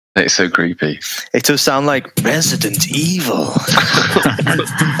It's so creepy. It does sound like Resident Evil.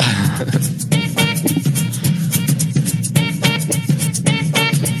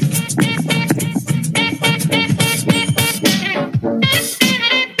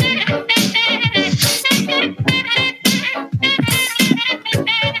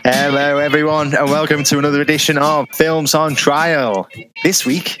 Hello everyone and welcome to another edition of Films on Trial. This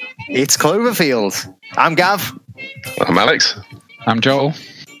week, it's Cloverfield. I'm Gav. I'm Alex. I'm Joel.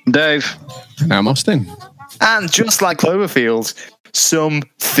 Dave. And I'm Austin. And just like Cloverfield,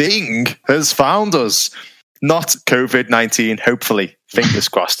 something has found us. Not COVID-19, hopefully. Fingers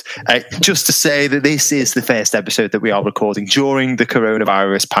crossed. Just to say that this is the first episode that we are recording during the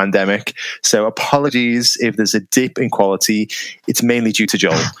coronavirus pandemic. So apologies if there's a dip in quality. It's mainly due to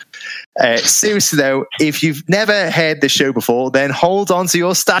Joel. Seriously though, if you've never heard this show before, then hold on to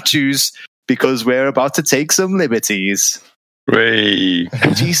your statues because we're about to take some liberties. Ray.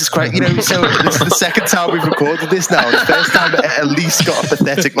 Jesus Christ, so this is the second time we've recorded this now. The first time it at least got a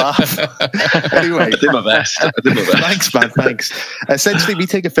pathetic laugh. Anyway. I did my best. Thanks, man, thanks. Essentially, we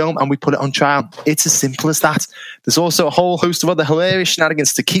take a film and we put it on trial. It's as simple as that. There's also a whole host of other hilarious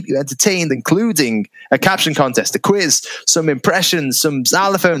shenanigans to keep you entertained, including a caption contest, a quiz, some impressions, some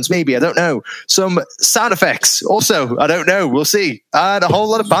xylophones, maybe, I don't know, some sound effects, also, I don't know, we'll see, and a whole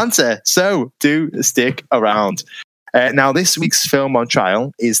lot of banter. So do stick around. Now, this week's film on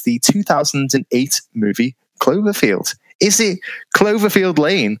trial is the 2008 movie Cloverfield. Is it Cloverfield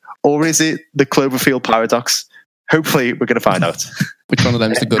Lane or is it the Cloverfield Paradox? Hopefully, we're going to find out. Which one of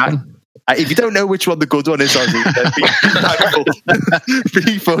them is the good one? If you don't know which one the good one is, Ozzy, then be thankful.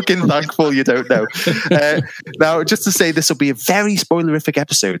 Be fucking thankful you don't know. Now, just to say, this will be a very spoilerific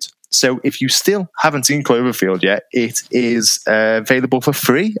episode. So if you still haven't seen Cloverfield yet, it is available for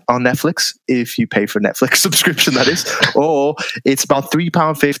free on Netflix, if you pay for a Netflix subscription, that is. Or it's about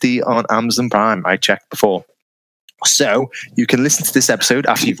 £3.50 on Amazon Prime. I checked before. So you can listen to this episode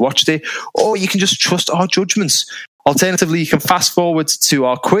after you've watched it, or you can just trust our judgments. Alternatively, you can fast forward to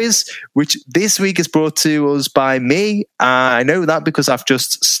our quiz, which this week is brought to us by me. I know that because I've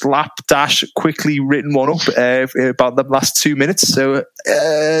just slapdash quickly written one up about the last 2 minutes. So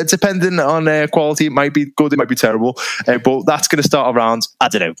depending on quality, it might be good, it might be terrible. But that's going to start around,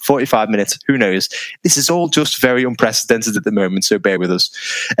 45 minutes. Who knows? This is all just very unprecedented at the moment, so bear with us.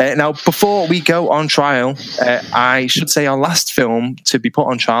 Now, before we go on trial, I should say our last film to be put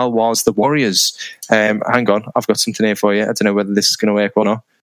on trial was The Warriors. Hang on, I've got something here for you. I don't know whether this is going to work or not.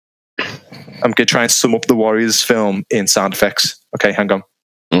 I'm going to try and sum up the Warriors film in sound effects. Okay, hang on.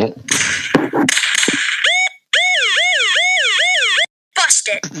 Bust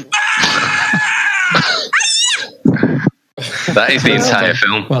it. That is the entire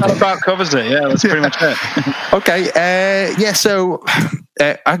film. Well, that about covers it. Yeah, that's pretty much it. Okay, so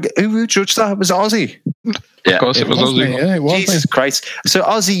who judged that? Was it Ozzy? Yeah, of course it was Ozzy. Yeah, it was. Jesus Christ. So,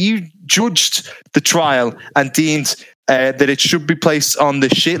 Ozzy, you judged the trial and deemed that it should be placed on the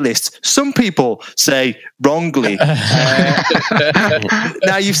shit list. Some people say wrongly.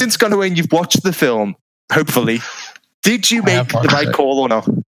 Now, you've since gone away and you've watched the film, hopefully. Did you make the right call or not?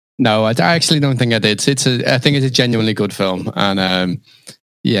 No, I actually don't think I did. I think it's a genuinely good film. And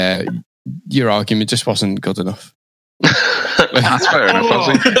yeah, your argument just wasn't good enough. That's fair enough,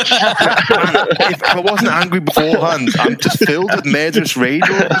 Ozzy. If I wasn't angry beforehand, I'm just filled with murderous rage.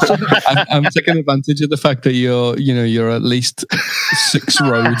 I'm taking advantage of the fact that you're at least 6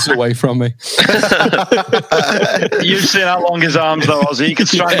 roads away from me. You've seen how long his arms though, Ozzy. He could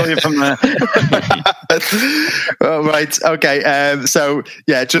strangle you from there. Right. Okay. So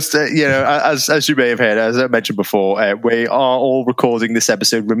yeah, just as you may have heard, as I mentioned before, we are all recording this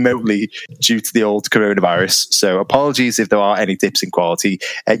episode remotely due to the old coronavirus. So apologies if there are any dips in quality.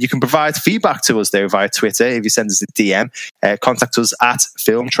 You can provide feedback to us though via Twitter if you send us a DM. Contact us at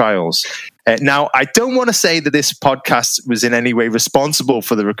Film Trials. Now, I don't want to say that this podcast was in any way responsible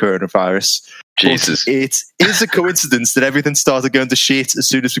for the coronavirus. Jesus. It is a coincidence that everything started going to shit as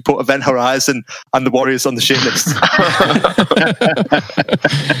soon as we put Event Horizon and the Warriors on the shit list.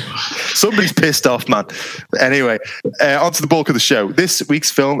 Somebody's pissed off, man. Anyway, on to the bulk of the show. This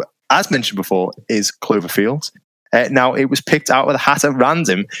week's film, as mentioned before, is Cloverfield. Now, it was picked out of the hat at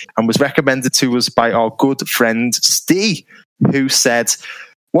random and was recommended to us by our good friend Steve, who said,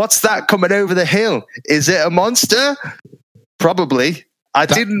 "What's that coming over the hill? Is it a monster?" Probably. I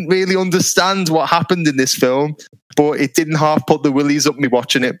didn't really understand what happened in this film, but it didn't half put the willies up me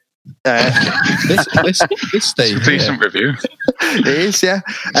watching it. This Steve, decent review. It is, yeah.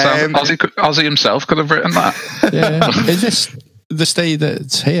 Ozzy himself could have written that. Yeah. Is the stay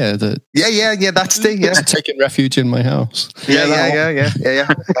that's here that that's the taking refuge in my house. Yeah.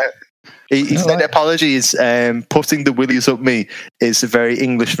 He said apologies. Putting the willies up me is a very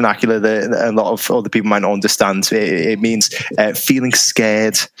English vernacular that a lot of other people might not understand. It means feeling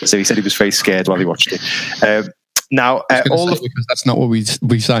scared. So he said he was very scared while he watched it. Now, because that's not what we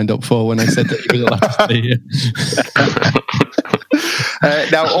signed up for when I said that he was allowed to stay here.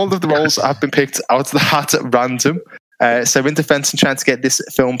 Now, all of the roles have been picked out of the hat at random. So in defense and trying to get this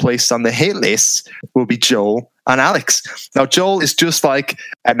film placed on the hit list will be Joel and Alex. Now, Joel is just like...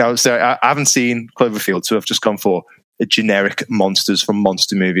 I haven't seen Cloverfield, so I've just gone for generic monsters from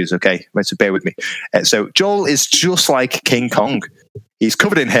monster movies, okay? So bear with me. So Joel is just like King Kong. He's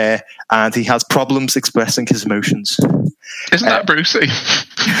covered in hair, and he has problems expressing his emotions. Isn't that Brucey?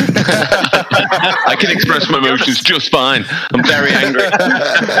 I can express my emotions just fine. I'm very angry.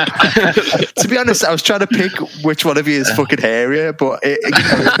 To be honest, I was trying to pick which one of you is fucking hairier, but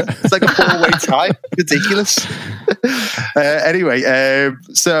it's like a four-way tie. Ridiculous. Anyway,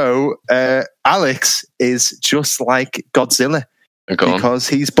 so Alex is just like Godzilla. Because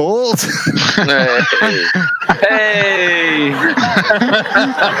he's bald. Hey!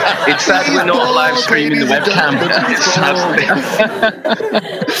 It's sad we're not live streaming the webcam.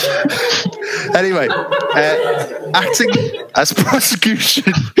 Anyway, acting as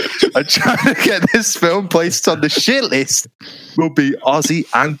prosecution and trying to get this film placed on the shit list will be Ozzy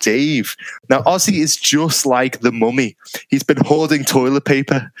and Dave. Now, Ozzy is just like the Mummy. He's been hoarding toilet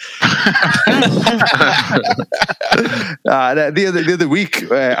paper. The other week,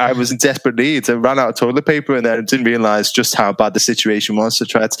 I was in desperate need. I ran out of toilet paper and I didn't realise just how bad the situation was. So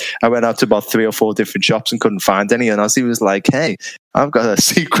I went out to about 3 or 4 different shops and couldn't find any. And Ozzy was like, "Hey, I've got a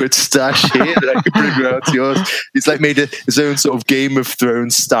secret stash here that I can bring around to yours." He's like made his own sort of Game of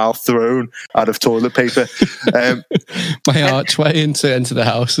Thrones style throne out of toilet paper. My archway into the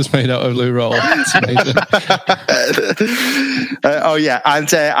house is made out of loo roll. It's amazing.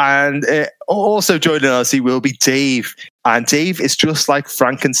 And also joining us, he will be Dave. And Dave is just like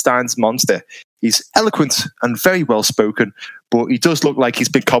Frankenstein's monster. He's eloquent and very well spoken, but he does look like he's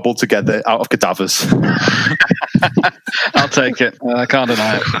been cobbled together out of cadavers. I'll take it. I can't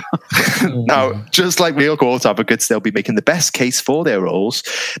deny it. Now, just like real court advocates, they'll be making the best case for their roles.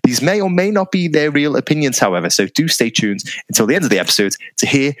 These may or may not be their real opinions, however, so do stay tuned until the end of the episode to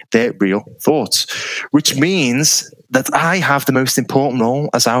hear their real thoughts. Which means that I have the most important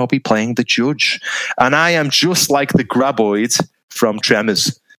role, as I will be playing the judge. And I am just like the graboid from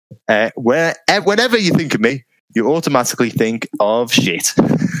Tremors. Whenever you think of me, you automatically think of shit.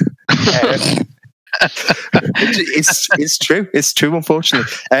 It's true. It's true,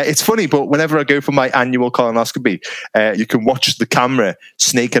 unfortunately. It's funny, but whenever I go for my annual colonoscopy, you can watch the camera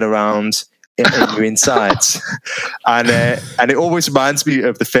snaking around in your insides. And it always reminds me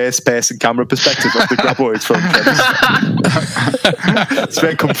of the first-person camera perspective of the graboid from Tremors. It's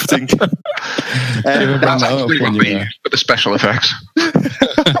very comforting. With the special effects.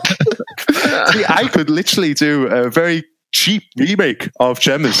 See, I could literally do a very cheap remake of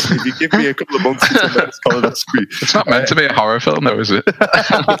Tremors if you give me a couple of months until next colonoscopy. It's not meant to be a horror film, though, is it?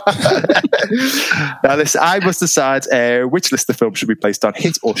 Now, listen, I must decide which list the film should be placed on,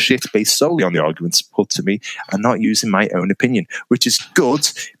 hit or shit, based solely on the arguments put to me and not using my own opinion, which is good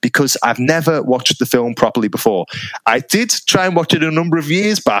because I've never watched the film properly before. I did try and watch it a number of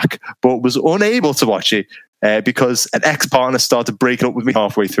years back, but was unable to watch it because an ex-partner started breaking up with me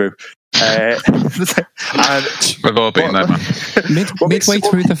halfway through. We've all been there, man. Midway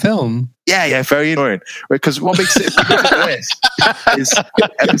through the film. Yeah, very annoying. Because what makes it worse is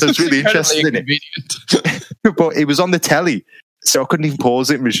episode's really interesting in it. But it was on the telly, so I couldn't even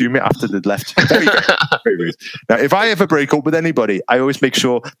pause it and resume it after they'd left. Very, very rude. Now, if I ever break up with anybody, I always make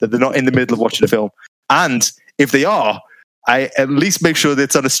sure that they're not in the middle of watching a film. And if they are, I at least make sure that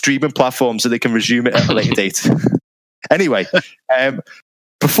it's on a streaming platform so they can resume it at a later date. Anyway,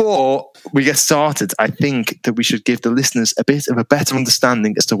 before we get started, I think that we should give the listeners a bit of a better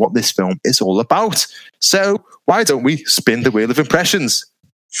understanding as to what this film is all about. So why don't we spin the wheel of impressions?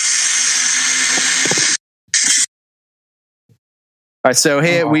 All right, so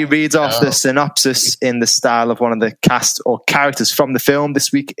here we read off the synopsis in the style of one of the cast or characters from the film.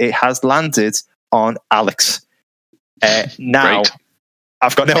 This week it has landed on Alex. Now, Great.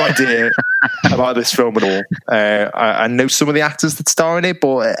 I've got no idea about this film at all. I know some of the actors that star in it,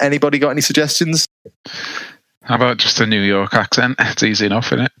 but anybody got any suggestions? How about just a New York accent? It's easy enough,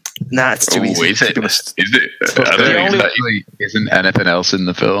 isn't it? Nah, it's too easy. Is it? Is it? There actually isn't anything else in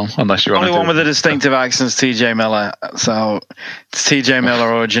the film, unless you're only one with a distinctive accent is TJ Miller. So it's TJ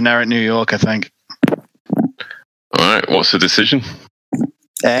Miller or a generic New York, I think. All right, what's the decision?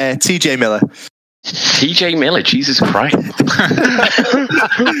 TJ Miller. TJ Miller, Jesus Christ.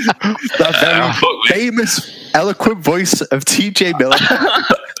 That very famous, eloquent voice of TJ Miller.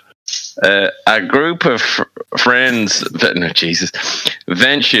 A group of friends,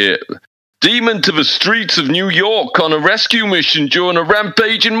 venture deep into the streets of New York on a rescue mission during a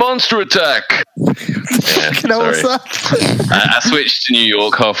rampaging monster attack. Yeah, What's that? I switched to New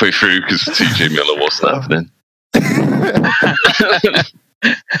York halfway through because TJ Miller wasn't happening.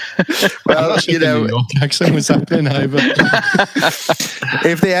 Well, you know, New York accent was happening either.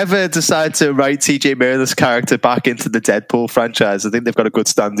 if they ever decide to write TJ Miller's character back into the Deadpool franchise, I think they've got a good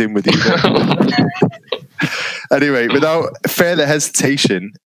stand-in with you. Anyway, without further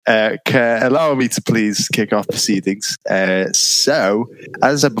hesitation, allow me to please kick off proceedings. So,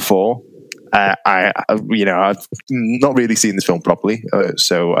 as I said before, I've not really seen this film properly,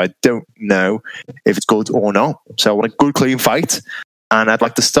 so I don't know if it's good or not. So I want a good, clean fight. And I'd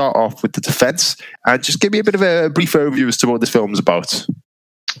like to start off with the defense and just give me a bit of a brief overview as to what this film is about.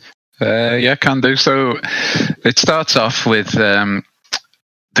 Yeah, can do. So it starts off with the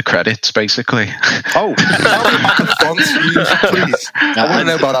credits, basically. Oh, the font, please. I want to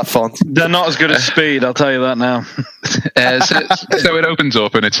know about that font. They're not as good as Speed, I'll tell you that now. So it opens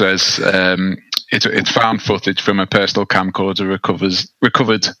up and it says it's found footage from a personal camcorder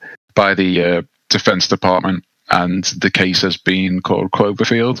recovered by the Defense Department. And the case has been called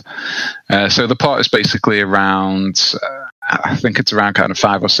Cloverfield. So the plot is basically around, I think it's around kind of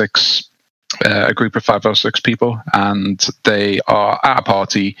a group of 5 or 6 people, and they are at a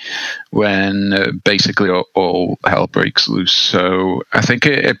party when basically all hell breaks loose. So I think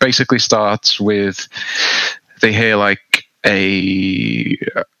it basically starts with they hear like a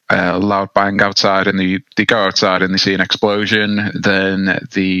loud bang outside, and they go outside and they see an explosion. Then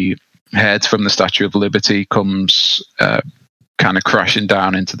the head from the Statue of Liberty comes kind of crashing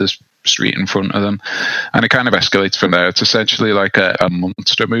down into the street in front of them, and it kind of escalates from there. It's essentially like a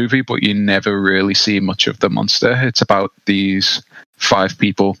monster movie, but you never really see much of the monster. It's about these 5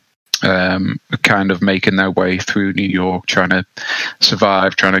 people kind of making their way through New York, trying to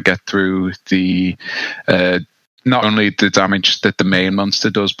survive, trying to get through the not only the damage that the main monster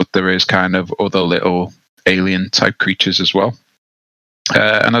does, but there is kind of other little alien type creatures as well.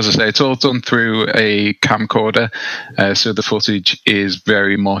 And as I say, it's all done through a camcorder, so the footage is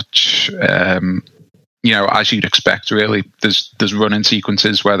very much, as you'd expect. Really, there's running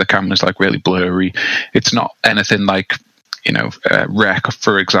sequences where the camera's like really blurry. It's not anything like Wreck,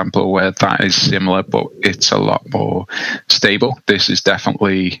 for example, where that is similar, but it's a lot more stable. This is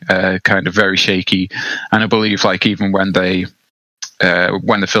definitely kind of very shaky, and I believe like even when the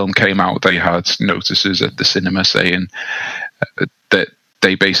film came out, they had notices at the cinema saying that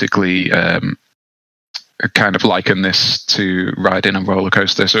they basically kind of liken this to riding a roller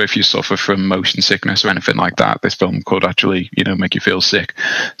coaster. So if you suffer from motion sickness or anything like that, this film could actually, make you feel sick.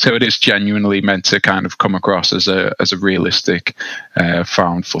 So it is genuinely meant to kind of come across as a realistic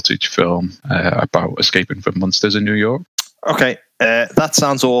found footage film about escaping from monsters in New York. Okay, that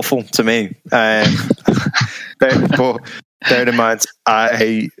sounds awful to me. Bear in mind,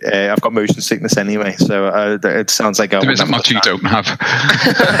 I've got motion sickness anyway, so it sounds like there isn't much you don't have.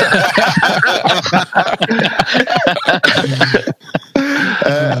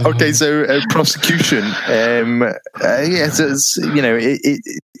 Okay, so prosecution. Yes,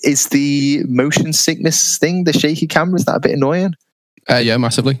 is the motion sickness thing, the shaky camera, is that a bit annoying? Yeah,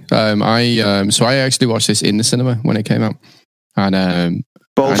 massively. I actually watched this in the cinema when it came out, and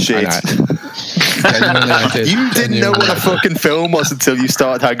bullshit. You didn't know what a fucking film was until you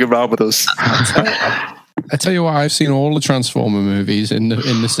started hanging around with us. I tell you what, I've seen all the Transformer movies in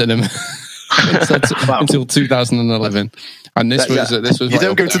the cinema until 2011, and this was. You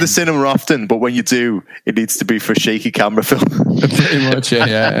don't go to the cinema often, but when you do, it needs to be for a shaky camera film. Pretty much,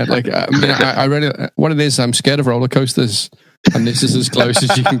 yeah. Like, I really, what it is, I'm scared of roller coasters. And this is as close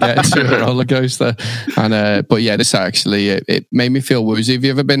as you can get to a roller coaster. And but yeah, this actually it made me feel woozy. Have you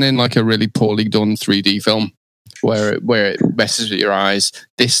ever been in like a really poorly done 3D film where it messes with your eyes?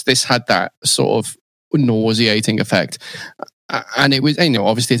 This had that sort of nauseating effect, and it was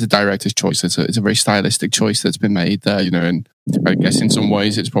obviously it's a director's choice. It's a very stylistic choice that's been made there. And I guess in some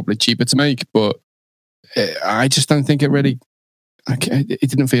ways it's probably cheaper to make, but I just don't think it really. It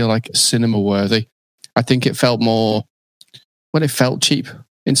didn't feel like cinema worthy. I think it felt more. Well, it felt cheap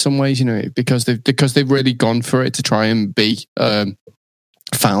in some ways, because they've really gone for it to try and be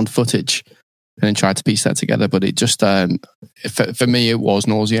found footage and then try to piece that together. But it just, for me, it was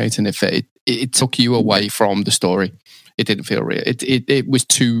nauseating. It took you away from the story. It didn't feel real. It was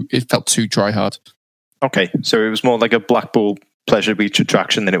too. It felt too try hard. Okay, so it was more like a Blackpool Pleasure Beach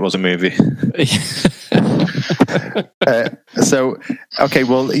attraction than it was a movie. Okay,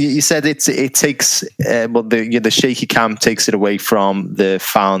 well, you said it takes the shaky cam takes it away from the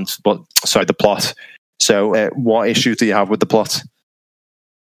plot. So, what issue do you have with the plot?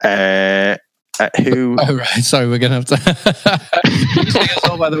 Who? Oh right, sorry, we're gonna have to.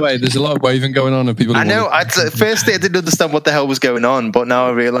 By the way, there's a lot of waving going on, and people. I know. At first, I didn't understand what the hell was going on, but now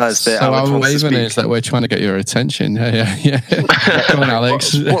I realise that. So our waving is that we're trying to get your attention. Yeah. Come on,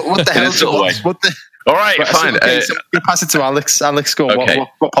 Alex. What the hell? What the? All right, fine. So we'll pass it to Alex. Alex, go on. Okay.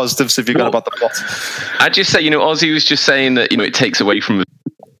 What positives have you got about the plot? I'd just say, Ozzy was just saying that, it takes away from the...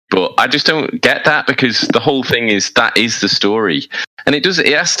 But I just don't get that, because the whole thing is that is the story. And it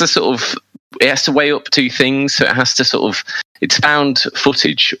has to weigh up two things. So it has to it's found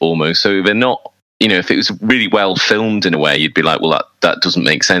footage almost. So they're not, if it was really well filmed in a way, you'd be like, well, that doesn't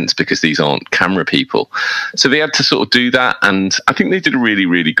make sense because these aren't camera people. So they had to do that. And I think they did a really,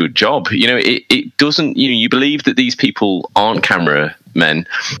 really good job. It doesn't, you believe that these people aren't camera men,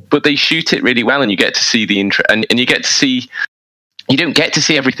 but they shoot it really well, and you get to see the and you get to see, you don't get to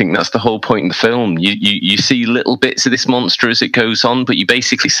see everything. That's the whole point in the film. You see little bits of this monster as it goes on, but you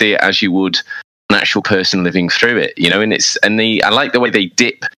basically see it as you would an actual person living through it, and I like the way they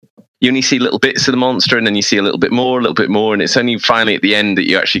dip. You only see little bits of the monster, and then you see a little bit more, and it's only finally at the end that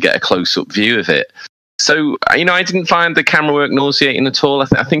you actually get a close-up view of it. So, I didn't find the camera work nauseating at all.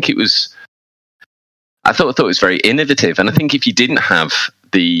 I think it was... I thought it was very innovative, and I think if you didn't have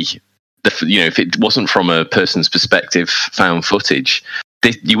if it wasn't from a person's perspective found footage,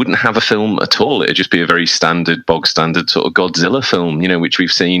 you wouldn't have a film at all. It'd just be a very bog standard sort of Godzilla film, which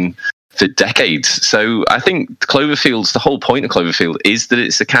we've seen for decades. So I think the whole point of Cloverfield is that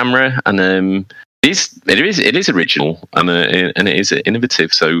it's a camera, and it is original, and it is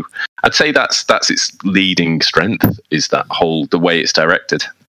innovative. So I'd say that's its leading strength, is the way it's directed.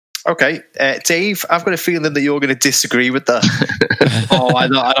 Okay, Dave, I've got a feeling that you're going to disagree with that. I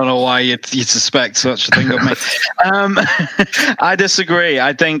don't know why you'd suspect such a thing of me. I disagree.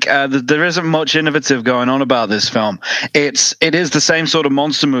 I think there isn't much innovative going on about this film. It is the same sort of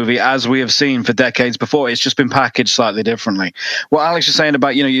monster movie as we have seen for decades before. It's just been packaged slightly differently. What Alex is saying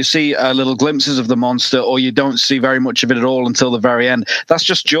about, you see little glimpses of the monster, or you don't see very much of it at all until the very end. That's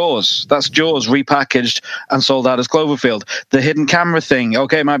just Jaws. That's Jaws repackaged and sold out as Cloverfield. The hidden camera thing,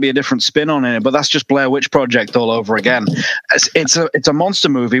 okay, it might be a different spin on it, but that's just Blair Witch Project all over again. It's a monster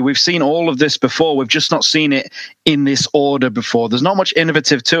movie. We've seen all of this before. We've just not seen it in this order before. There's not much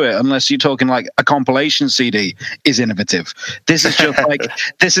innovative to it, unless you're talking like a compilation CD is innovative. This is just like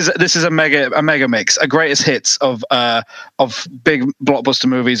this is a mega mix, a greatest hits of big blockbuster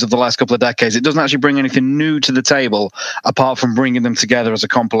movies of the last couple of decades. It doesn't actually bring anything new to the table apart from bringing them together as a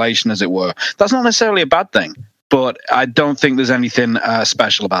compilation, as it were. That's not necessarily a bad thing, but I don't think there's anything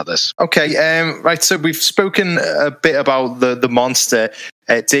special about this. Okay, right. So we've spoken a bit about the monster.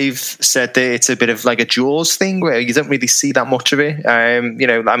 Dave said that it's a bit of like a Jaws thing, where you don't really see that much of it.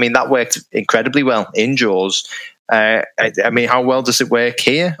 That worked incredibly well in Jaws. How well does it work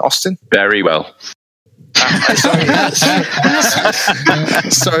here, Austin? Very well.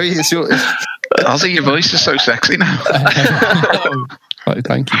 Sorry, it's your... Ozzy, your voice is so sexy now.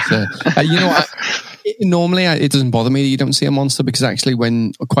 Thank you, sir. Normally, it doesn't bother me that you don't see a monster, because actually,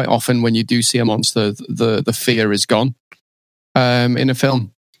 quite often when you do see a monster, the fear is gone in a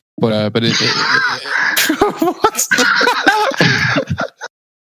film. But it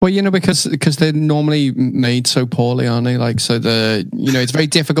well, because they're normally made so poorly, aren't they? Like, so it's very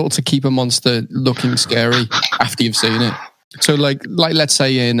difficult to keep a monster looking scary after you've seen it. So like let's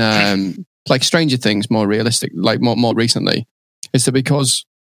say in like Stranger Things, more realistic, like more recently, is that because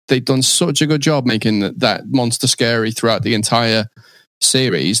they've done such a good job making that monster scary throughout the entire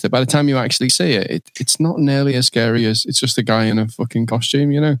series, that by the time you actually see it, it's not nearly as scary as it's just a guy in a fucking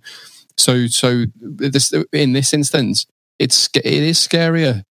costume, So in this instance, it is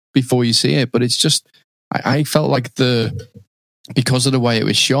scarier before you see it, but it's just I felt like because of the way it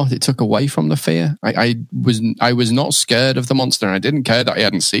was shot, it took away from the fear. I was not scared of the monster, and I didn't care that I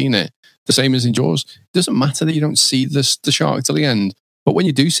hadn't seen it. The same as in Jaws. It doesn't matter that you don't see the shark till the end, but when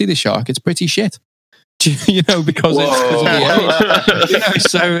you do see the shark, it's pretty shit. Because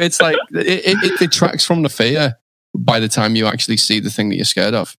it's so it's like it detracts from the fear by the time you actually see the thing that you're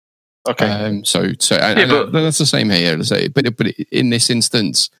scared of. Okay. But that's the same here. But in this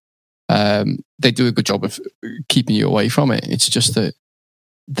instance, they do a good job of keeping you away from it. It's just that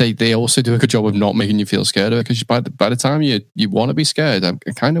they also do a good job of not making you feel scared of it, because by the time you want to be scared, I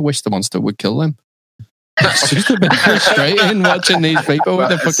kind of wish the monster would kill them. It's just a bit frustrating watching these people with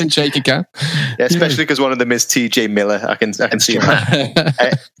the fucking shaky cam. Yeah, especially because one of them is TJ Miller. I can see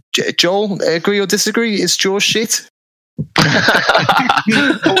that. Joel, agree or disagree? Is Jaws shit?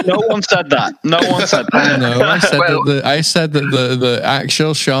 No one said that. No one said that. No, I said that the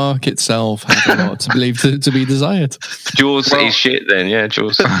actual shark itself had a lot to be desired. Jaws is shit then, yeah,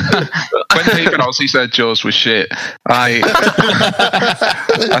 Jaws. When David Ozzy said Jaws was shit, I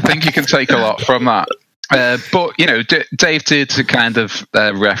think you can take a lot from that. But, you know, Dave did kind of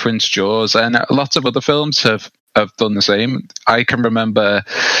reference Jaws, and lots of other films have done the same. I can remember,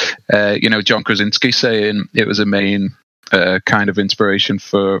 John Krasinski saying it was a main kind of inspiration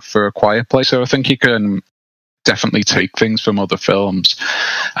for A Quiet Place. So I think you can definitely take things from other films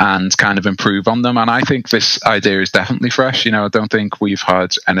and kind of improve on them. And I think this idea is definitely fresh. You know, I don't think we've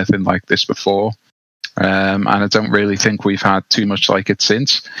had anything like this before. And I don't really think we've had too much like it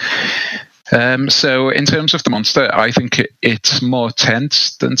since. So in terms of the monster, I think it's more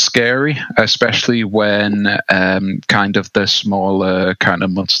tense than scary, especially when kind of the smaller kind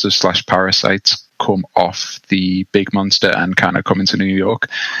of monsters / parasites come off the big monster and kind of come into New York.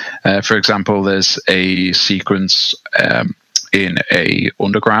 For example, there's a sequence in a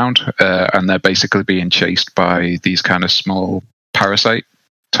underground, and they're basically being chased by these kind of small parasite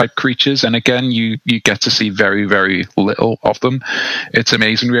type creatures, and again you get to see very, very little of them. It's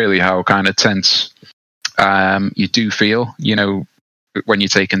amazing really how kind of tense you do feel, you know, when you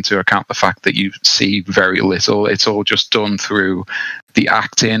take into account the fact that you see very little. It's all just done through the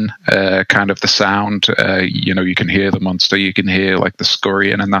acting, kind of the sound. You know, you can hear the monster, you can hear like the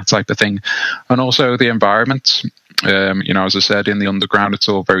scurrying and that type of thing, and also the environment. You know, as I said, in the underground it's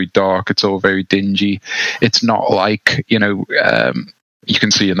all very dark, it's all very dingy. It's not like, you know, you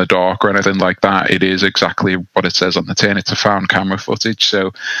can see in the dark or anything like that. It is exactly what it says on the tin. It's a found camera footage.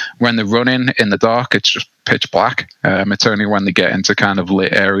 So when they're running in the dark, it's just pitch black. It's only when they get into kind of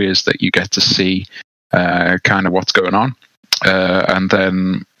lit areas that you get to see kind of what's going on. And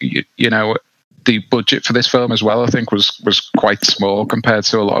then, you know, the budget for this film as well, I think was quite small compared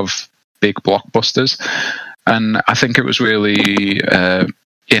to a lot of big blockbusters. And I think it was really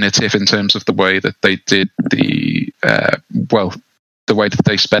innovative in terms of the way that they did the way that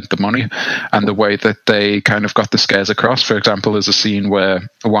they spent the money and the way that they kind of got the scares across. For example, there's a scene where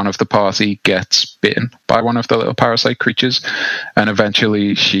one of the party gets bitten by one of the little parasite creatures, and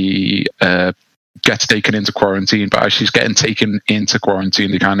eventually she gets taken into quarantine. But as she's getting taken into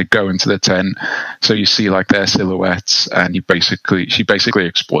quarantine, they kind of go into the tent, so you see like their silhouettes, and she basically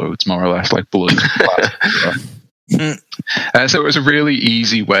explodes, more or less, like blood. So it was a really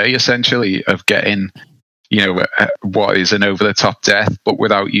easy way, essentially, of getting, you know, what is an over-the-top death, but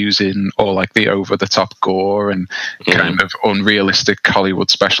without using all like the over-the-top gore and kind of unrealistic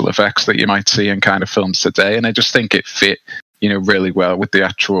Hollywood special effects that you might see in kind of films today. And I just think it fit, you know, really well with the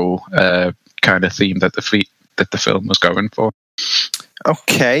actual kind of theme that the film was going for.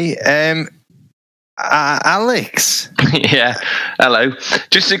 Okay, Alex. Yeah, hello.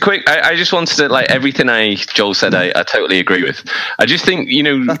 Just a quick. I just wanted to, like, everything Joel said, I totally agree with. I just think, you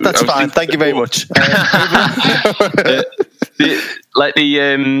know, that's fine. Thank you very much.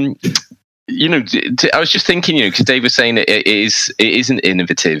 You know, I was just thinking, you know, because Dave was saying it isn't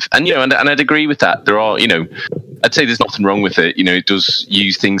innovative, and you know, and I'd agree with that. There are, you know, I'd say there's nothing wrong with it. You know, it does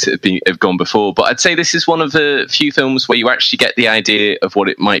use things that have gone before, but I'd say this is one of the few films where you actually get the idea of what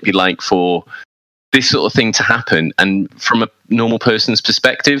it might be like for this sort of thing to happen, and from a normal person's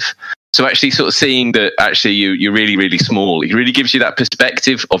perspective. So actually sort of seeing that actually you're really, really small, it really gives you that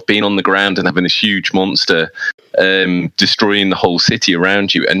perspective of being on the ground and having this huge monster destroying the whole city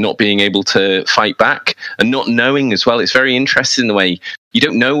around you and not being able to fight back and not knowing as well. It's very interesting the way you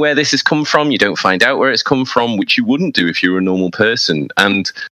don't know where this has come from. You don't find out where it's come from, which you wouldn't do if you were a normal person.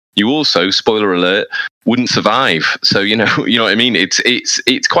 And you also, spoiler alert, wouldn't survive. So, you know what I mean? It's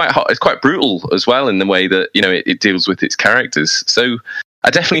quite hot. It's quite brutal as well in the way that, you know, it deals with its characters. So I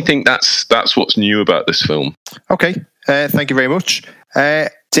definitely think that's what's new about this film. Okay, thank you very much,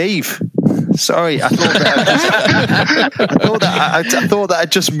 Dave. Sorry, I thought that I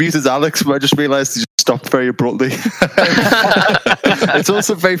just muted Alex, but I just realised he just stopped very abruptly. It's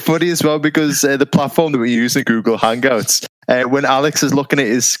also very funny as well because the platform that we use in Google Hangouts, when Alex is looking at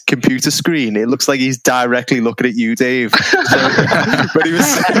his computer screen, it looks like he's directly looking at you, Dave. So, when he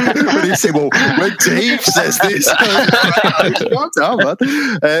was saying, well, when Dave says this, calm down, man.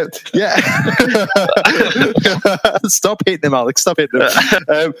 Yeah. Stop hitting him, Alex. Stop hitting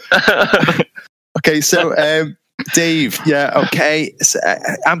him. Okay, so Dave, yeah, okay. So,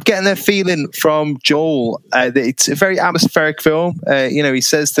 I'm getting a feeling from Joel that it's a very atmospheric film. He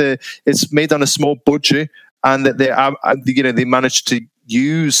says that it's made on a small budget and that they managed to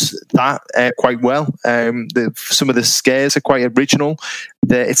use that quite well. Some of the scares are quite original.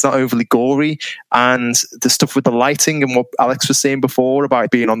 It's not overly gory, and the stuff with the lighting and what Alex was saying before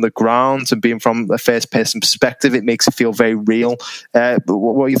about being on the ground and being from a first-person perspective, it makes it feel very real.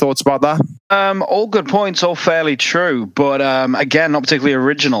 What are your thoughts about that? All good points, all fairly true, but again, not particularly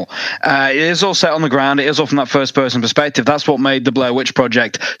original. It is all set on the ground. It is all from that first-person perspective. That's what made the Blair Witch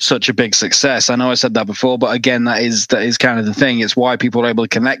Project such a big success. I know I said that before, but again, that is kind of the thing. It's why people are able to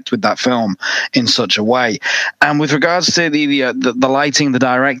connect with that film in such a way. And with regards to the lighting, the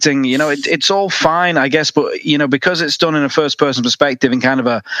directing, it's all fine, I guess, but because it's done in a first-person perspective in kind of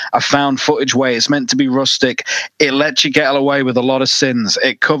a found footage way, it's meant to be rustic. It lets you get away with a lot of sins.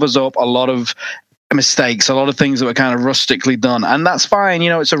 It covers up a lot of mistakes, a lot of things that were kind of rustically done, and that's fine.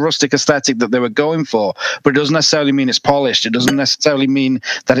 It's a rustic aesthetic that they were going for, but it doesn't necessarily mean it's polished. It doesn't necessarily mean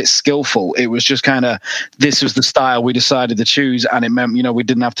that it's skillful. It was just kind of, this was the style we decided to choose, and it meant we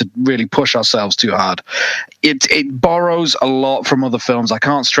didn't have to really push ourselves too hard. It borrows a lot from other films. I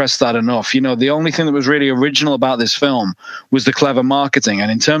can't stress that enough. The only thing that was really original about this film was the clever marketing,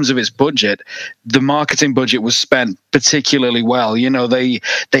 and in terms of its budget, the marketing budget was spent particularly well. They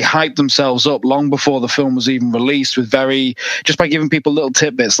hyped themselves up long before the film was even released with just by giving people little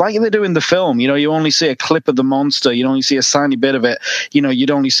tidbits like they do in the film. You only see a clip of the monster, you only see a tiny bit of it.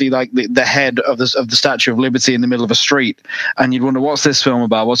 You'd only see like the head of the Statue of Liberty in the middle of a street, and you'd wonder, what's this film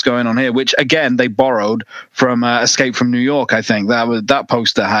about, what's going on here? Which again, they borrowed from Escape from New York. I think that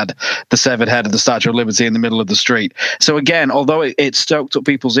poster had the severed head of the Statue of Liberty in the middle of the street. So again, although it stoked up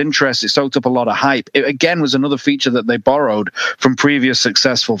people's interest, it stoked up a lot of hype, it again was another feature that they borrowed from previous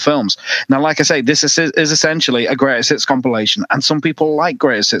successful films. Now, like I say, this is essentially a greatest hits compilation, and some people like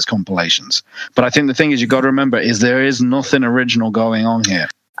greatest hits compilations, but I think the thing is, you got to remember, is there is nothing original going on here.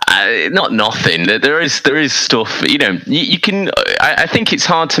 Not nothing. There is stuff. You can. I think it's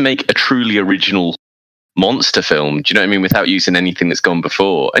hard to make a truly original monster film. Do you know what I mean? Without using anything that's gone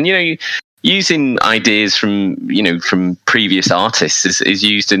before, and using ideas from previous artists is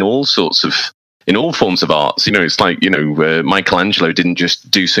used in all forms of arts. It's like Michelangelo didn't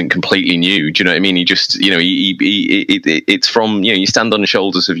just do something completely new. Do you know what I mean? He just it's from you stand on the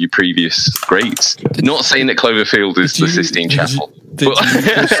shoulders of your previous greats. Not saying that Cloverfield is the Sistine Chapel. Did you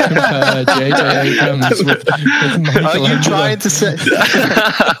just compare J.J. Abrams with Michelangelo? Are you trying to say?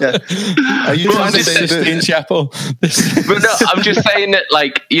 Are you trying to say Sistine Chapel? But no, I'm just saying that,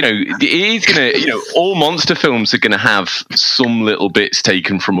 he's gonna, all monster films are gonna have some little bits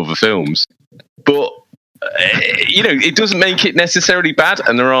taken from other films, but it doesn't make it necessarily bad,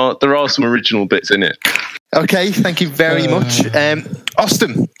 and there are some original bits in it. Okay, thank you very much,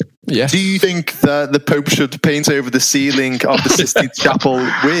 Austin. Yes. Do you think that the Pope should paint over the ceiling of the Sistine Chapel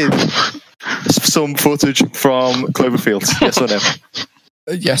with some footage from Cloverfield? Yes or no?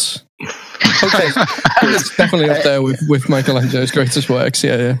 Yes. Okay. It's definitely up there with Michelangelo's greatest works.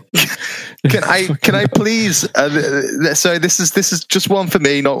 Yeah. Can I please? So this is just one for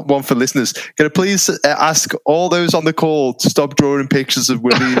me, not one for listeners. Can I please ask all those on the call to stop drawing pictures of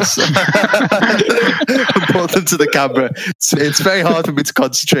willies and put them to the camera? It's very hard for me to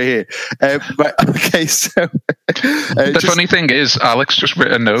concentrate here. Right, okay, so the funny thing is, Alex just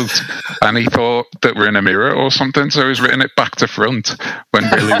wrote a note, and he thought that we're in a mirror or something, so he's written it back to front when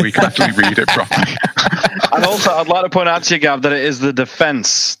really we can actually read it properly. And also, I'd like to point out to you, Gav, that it is the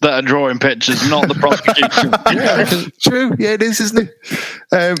defence that are drawing pictures, not the prosecution. Yeah, true. Yeah, it is, isn't it?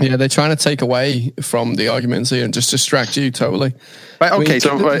 They're trying to take away from the arguments here and just distract you totally. Right, okay,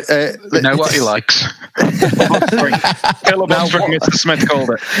 we know what he likes. Filibustering, Mr. Smith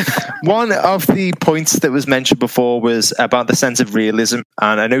called it. One of the points that was mentioned before was about the sense of realism,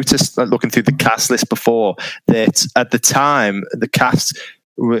 and I noticed, looking through the cast list before, that at the time the cast,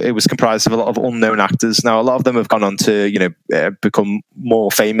 it was comprised of a lot of unknown actors. Now, a lot of them have gone on to become more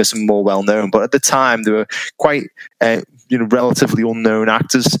famous and more well known, but at the time they were quite relatively unknown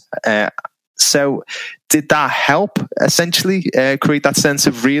actors. So did that help essentially create that sense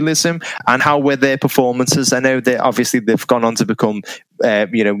of realism? And how were their performances? I know that obviously they've gone on to become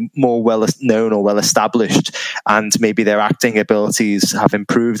more well known or well established, and maybe their acting abilities have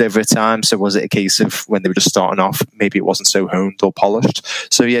improved over time. So was it a case of when they were just starting off, maybe it wasn't so honed or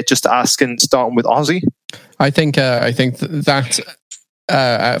polished? So yeah, just asking, starting with Ozzy. I think that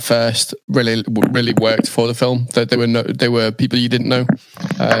at first really worked for the film, that they were people you didn't know,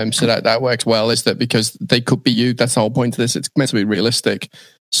 so that works well. Is that because they could be you? That's the whole point of this. It's meant to be realistic,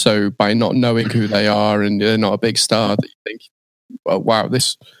 So by not knowing who they are and they're not a big star, that you think, well, wow,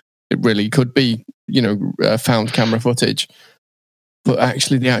 it really could be, found camera footage. But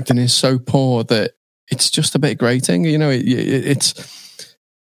actually the acting is so poor that it's just a bit grating.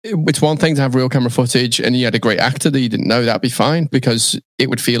 It's one thing to have real camera footage and you had a great actor that you didn't know, that'd be fine, because it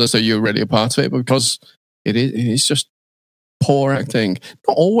would feel as though you were really a part of it. But because it is just poor acting,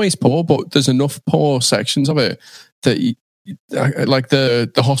 not always poor, but there's enough poor sections of it that like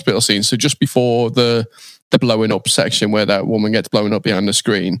the hospital scene. So just before the blowing up section where that woman gets blown up behind the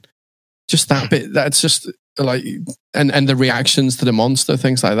screen, just that bit, that's just like, and the reactions to the monster,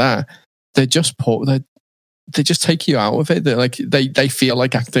 things like that, they're just poor. They just take you out of it. They're like, they feel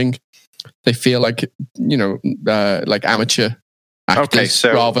like acting. They feel like, like amateur actors,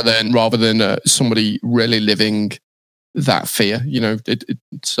 rather than somebody really living that fear.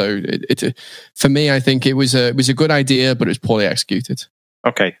 For me, I think it was a good idea, but it was poorly executed.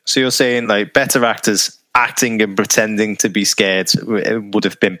 Okay, so you're saying like better actors acting and pretending to be scared would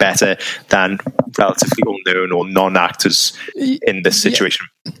have been better than relatively unknown or non-actors in this situation.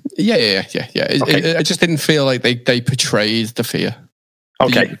 Yeah. Okay. I just didn't feel like they portrayed the fear.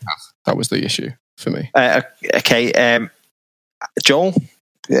 Okay, that was the issue for me. Okay, Joel,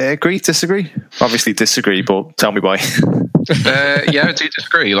 agree, disagree? Obviously disagree, but tell me why. Yeah, I do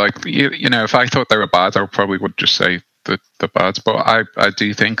disagree. Like, if I thought they were bad, I probably would just say that they're bad. But I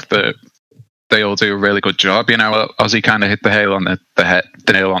do think that they all do a really good job. Ozzy kind of hit the nail on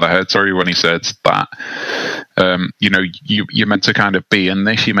the head. Sorry, when he said that. You're meant to kind of be in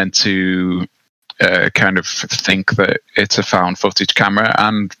this. You're meant to kind of think that it's a found footage camera,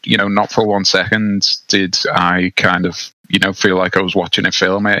 and not for 1 second did I kind of feel like I was watching a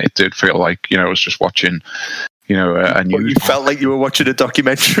film. It did feel like I was just watching a news. You felt like you were watching a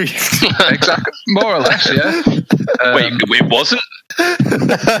documentary. Exactly, more or less, yeah. Wait, it wasn't.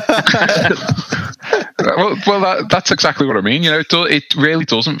 well, that's exactly what I mean. It really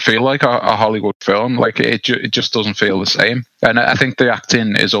doesn't feel like a Hollywood film. Like it just doesn't feel the same. And I think the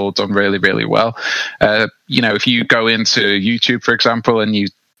acting is all done really, really well. If you go into YouTube, for example, and you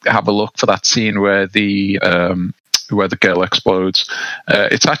have a look for that scene where the girl explodes,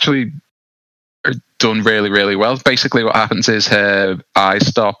 it's actually done really, really well. Basically, what happens is her eyes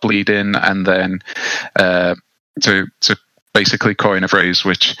start bleeding, and then to basically coin a phrase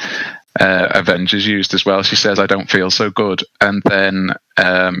which Avengers used as well, she says, "I don't feel so good," and then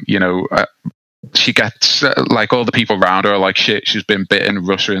she gets like all the people around her are like, shit, she's been bitten,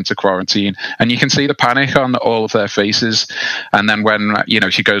 rush her into quarantine, and you can see the panic on all of their faces. And then when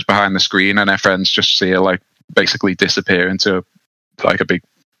she goes behind the screen and her friends just see her like basically disappear into like a big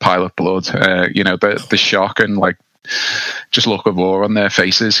pile of blood, the shock and like just look of awe on their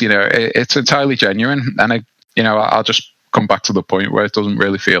faces, it's entirely genuine. And I'll just come back to the point where it doesn't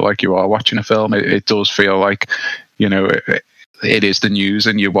really feel like you are watching a film. It does feel like it is the news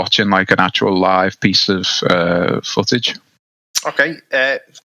and you're watching like an actual live piece of footage. Okay,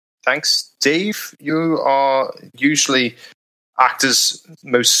 thanks, Dave. You are usually actors'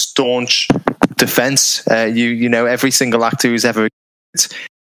 most staunch defense. You know every single actor who's ever.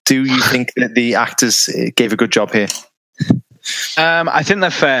 Do you think that the actors gave a good job here? I think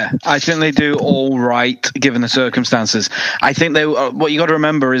they're fair. I think they do all right given the circumstances. I think what you got to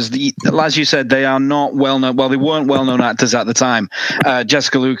remember is, as you said, they are not well known. Well, they weren't well known actors at the time.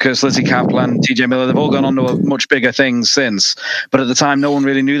 Jessica Lucas, Lizzie Kaplan, T.J. Miller, they've all gone on to much bigger things since. But at the time, no one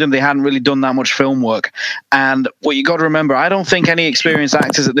really knew them. They hadn't really done that much film work. And what you got to remember, I don't think any experienced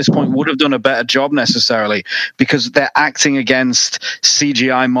actors at this point would have done a better job necessarily, because they're acting against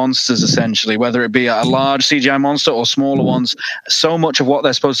CGI monsters essentially, whether it be a large CGI monster or smaller ones. So much of what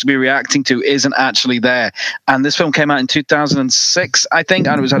they're supposed to be reacting to isn't actually there. And this film came out in 2006, I think,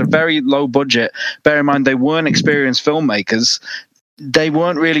 and it was at a very low budget. Bear in mind, they weren't experienced filmmakers. They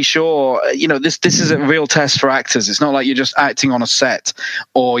weren't really sure, this is a real test for actors. It's not like you're just acting on a set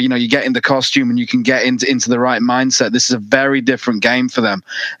or, you get in the costume and you can get into the right mindset. This is a very different game for them.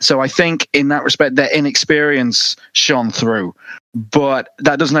 So I think in that respect, their inexperience shone through. But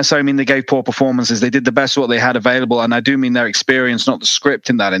that doesn't necessarily mean they gave poor performances. They did the best of what they had available, and I do mean their experience, not the script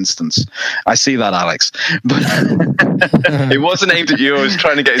in that instance. I see that, Alex. But it wasn't aimed at you. I was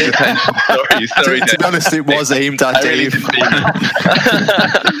trying to get his attention. Sorry. To be honest, it was aimed at Dave.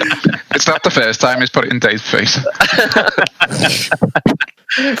 It's not the first time he's put it in Dave's face.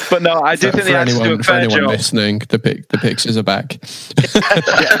 But no, I do think the actors do a fair job. Listening, the pictures are back.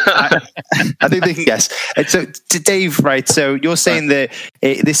 I think they can guess. And so, Dave, right? So you're saying that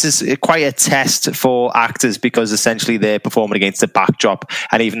this is quite a test for actors because essentially they're performing against a backdrop,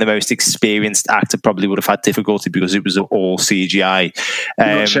 and even the most experienced actor probably would have had difficulty because it was all CGI.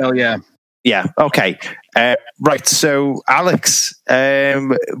 Yeah. Yeah. Okay. Right. So, Alex,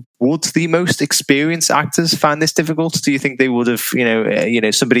 would the most experienced actors find this difficult? Do you think they would have,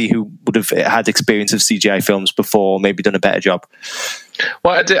 somebody who would have had experience of CGI films before, maybe done a better job?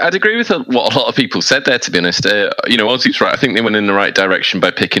 Well, I'd agree with what a lot of people said there. To be honest, Ozzy's right. I think they went in the right direction by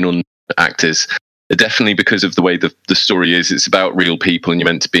picking on actors. Definitely because of the way the story is. It's about real people, and you're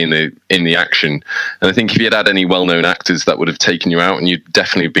meant to be in the action. And I think if you had any well-known actors, that would have taken you out, and you'd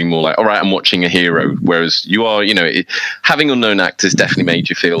definitely been more like, all right, I'm watching a hero. Whereas you are, having unknown actors definitely made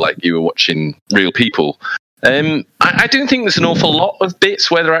you feel like you were watching real people. I don't think there's an awful lot of bits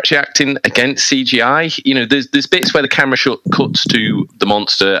where they're actually acting against CGI. There's bits where the camera cuts to the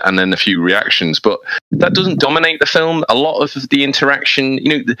monster and then a few reactions, but that doesn't dominate the film. A lot of the interaction,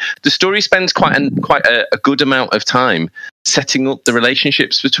 the story spends quite a good amount of time setting up the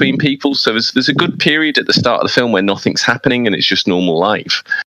relationships between people. So there's a good period at the start of the film where nothing's happening and it's just normal life.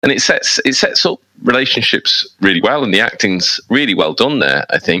 And it sets up relationships really well, and the acting's really well done there,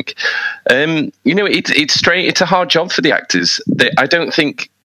 I think. It's a hard job for the actors. I don't think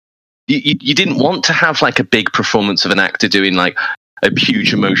you didn't want to have like a big performance of an actor doing like a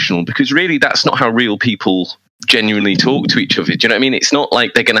huge emotional, because really that's not how real people genuinely talk to each other. Do you know what I mean? It's not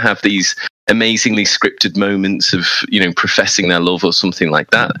like they're going to have these amazingly scripted moments of, professing their love or something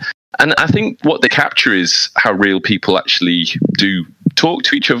like that. And I think what they capture is how real people actually do talk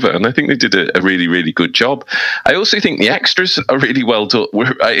to each other, and I think they did a really, really good job. I also think the extras are really well done.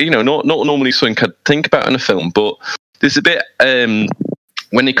 Not normally something I'd think about in a film, but there's a bit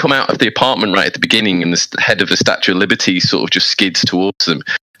when they come out of the apartment right at the beginning, and the head of the Statue of Liberty sort of just skids towards them.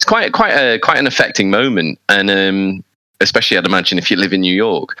 It's quite an affecting moment, and especially I'd imagine if you live in New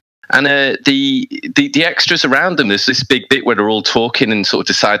York. And the extras around them, there's this big bit where they're all talking and sort of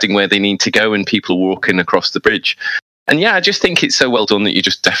deciding where they need to go, and people are walking across the bridge. And yeah, I just think it's so well done that you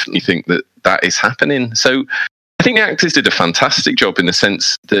just definitely think that is happening. So I think the actors did a fantastic job in the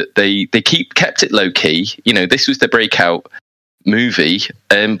sense that they kept it low key. This was their breakout movie,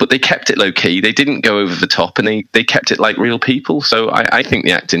 but they kept it low key. They didn't go over the top, and they kept it like real people. So I think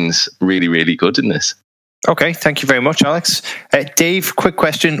the acting's really, really good in this. Okay, thank you very much, Alex. Dave, quick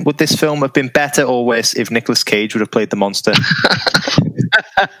question. Would this film have been better or worse if Nicolas Cage would have played the monster?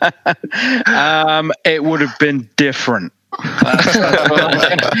 It would have been different. I'll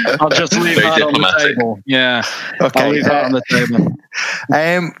just leave that on the table. Yeah, okay. I'll leave that on the table.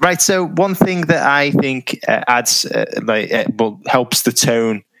 Right, so one thing that I think adds, helps the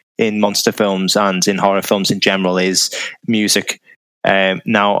tone in monster films and in horror films in general is music.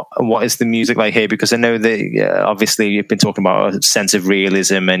 Now, what is the music like here? Because I know that obviously you've been talking about a sense of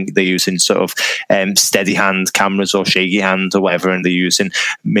realism, and they're using sort of steady hand cameras or shaky hand or whatever, and they're using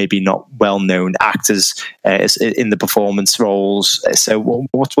maybe not well-known actors in the performance roles. So,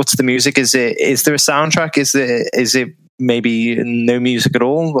 what's the music? Is there a soundtrack? Is it maybe no music at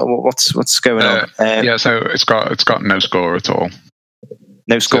all? What's going on? So it's got no score at all.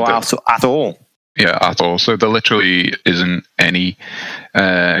 No score at all. Yeah, at all. So there literally isn't any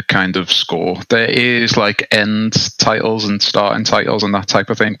kind of score. There is like end titles and starting titles and that type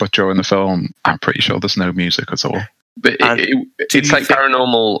of thing, but during the film, I'm pretty sure there's no music at all. But it's like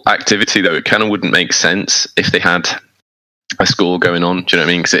Paranormal Activity, though. It kind of wouldn't make sense if they had a score going on. Do you know what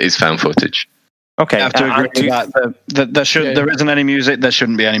I mean? Because it is found footage. Okay, I have to agree with that. There isn't any music. There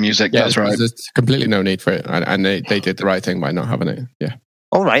shouldn't be any music. Yeah, that's right. There's completely no need for it, and they did the right thing by not having it. Yeah.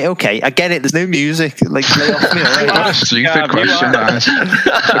 All right, okay, I get it. There's no music. Like, lay off me. Right? Stupid question.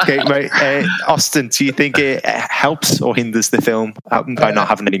 Okay, right. Austin, do you think it helps or hinders the film by not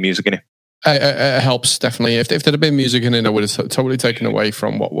having any music in it? It helps, definitely. If there'd have been music in it, it would have totally taken away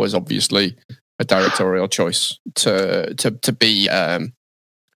from what was obviously a directorial choice to be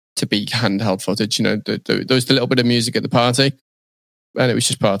handheld footage. There was a little bit of music at the party, and it was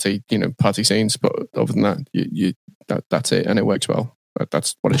just party scenes. But other than that, that's it, and it works well.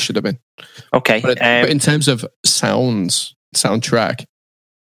 That's what it should have been. Okay. But in terms of soundtrack,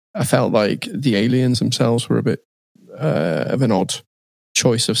 I felt like the aliens themselves were a bit of an odd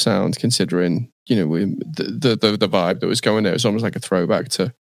choice of sound, considering the vibe that was going there. It was almost like a throwback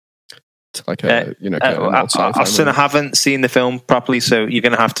to like a Austin, I haven't seen the film properly, so you're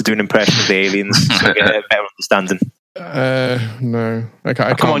going to have to do an impression of the aliens to get a better understanding. No, I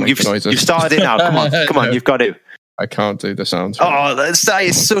can't come on, you've started it now. Come on, you've got to. I can't do the sound. Oh, that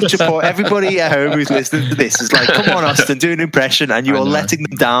is such a poor. Everybody at home who's listening to this is like, come on, Austin, do an impression, and you are letting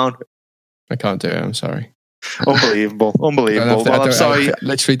them down. I can't do it. I'm sorry. Unbelievable. Well, I'm sorry. I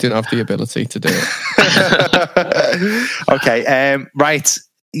literally didn't have the ability to do it. Okay, right.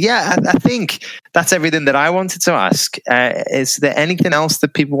 Yeah, I think that's everything that I wanted to ask. Is there anything else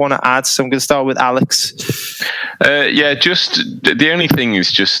that people want to add? So I'm going to start with Alex. Yeah, just the only thing is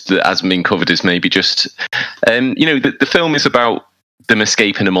just that hasn't been covered is maybe just, the film is about them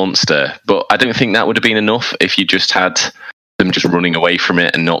escaping a monster, but I don't think that would have been enough if you just had them just running away from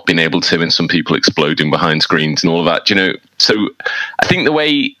it and not being able to, and some people exploding behind screens and all of that, So I think the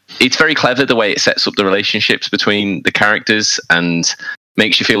way it's very clever, the way it sets up the relationships between the characters and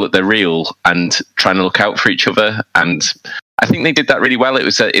makes you feel that they're real and trying to look out for each other. And I think they did that really well.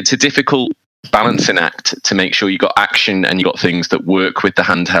 It's a difficult balancing act to make sure you got action and you got things that work with the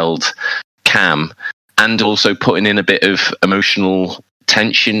handheld cam, and also putting in a bit of emotional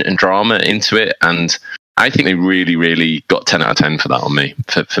tension and drama into it. And I think they really, really got 10 out of 10 for that on me,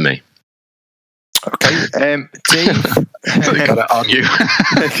 for me. Okay, Dave. So you got to argue.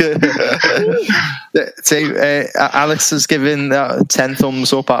 Dave, Alex has given 10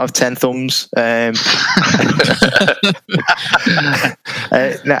 thumbs up out of 10 thumbs.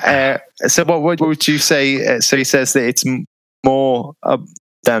 So what would you say? So he says that it's more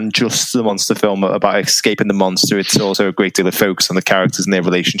than just the monster film about escaping the monster. It's also a great deal of focus on the characters and their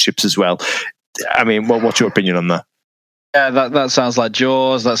relationships as well. I mean, what's your opinion on that? Yeah, that sounds like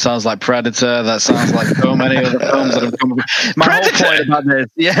Jaws. That sounds like Predator. That sounds like so many other films that have come. My whole point about this,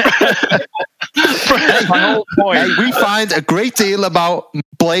 my whole point. Hey, we find a great deal about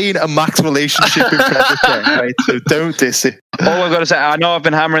Blaine and Mac's relationship in Predator, right? So don't diss it. All I've got to say, I know I've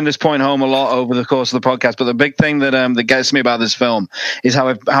been hammering this point home a lot over the course of the podcast, but the big thing that that gets me about this film is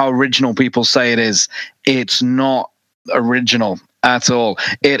how original people say it is. It's not original at all.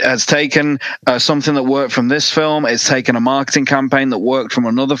 It has taken something that worked from this film, it's taken a marketing campaign that worked from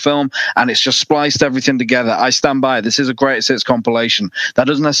another film, and it's just spliced everything together. I stand by it. This is a greatest hits compilation. That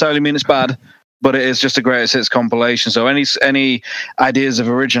doesn't necessarily mean it's bad, but it is just a greatest hits compilation. So any ideas of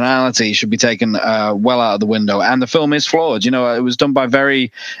originality should be taken well out of the window. And the film is flawed. It was done by a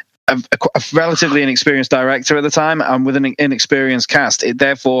relatively inexperienced director at the time, and with an inexperienced cast. It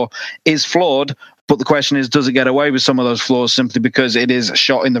therefore is flawed. But the question is, does it get away with some of those flaws simply because it is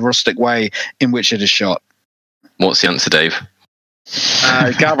shot in the rustic way in which it is shot? What's the answer, Dave?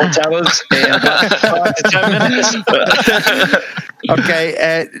 Gav will tell us in about 5 to 10 minutes.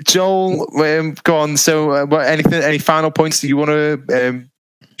 Okay, Joel, go on. So, any final points that you want to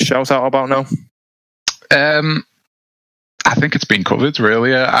shout out about now? I think it's been covered,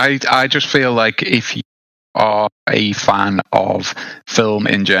 really. I just feel like if you are a fan of film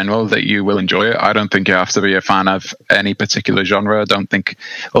in general, that you will enjoy it. I don't think you have to be a fan of any particular genre. I don't think,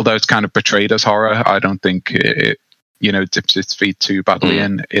 although it's kind of portrayed as horror, I don't think it dips its feet too badly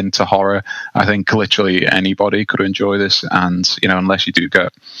into horror. I think literally anybody could enjoy this, and unless you do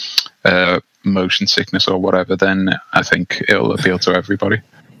get motion sickness or whatever, then I think it'll appeal to everybody.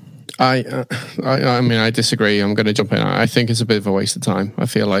 I mean, I disagree. I'm going to jump in. I think it's a bit of a waste of time. I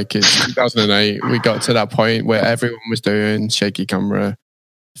feel like in 2008 we got to that point where everyone was doing shaky camera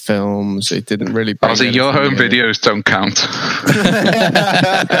films. It didn't really. Your home videos don't count.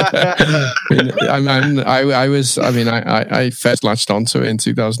 I first latched onto it in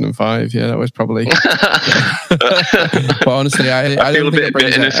 2005. Yeah, that was probably. But honestly, I feel a bit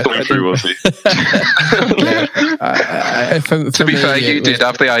bitterness coming through, was he? To be fair, you did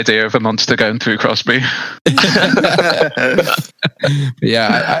have the idea of a monster going through Crosby.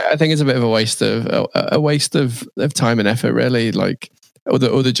 Yeah, I think it's a bit of a waste of time and effort, really. Like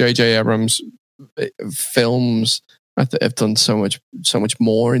other J.J. Abrams films have done so much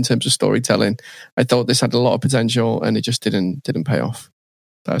more in terms of storytelling. I thought this had a lot of potential, and it just didn't pay off.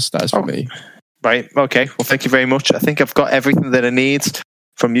 That's for me. Right. Okay. Well, thank you very much. I think I've got everything that I need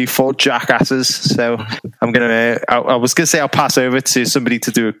from you 4 jackasses. So I was going to say I'll pass over to somebody to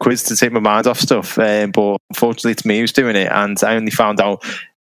do a quiz to take my mind off stuff, but unfortunately it's me who's doing it, and I only found out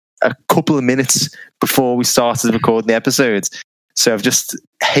a couple of minutes before we started recording the episode. So I've just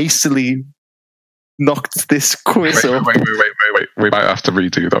hastily knocked this quiz up. Wait. We might have to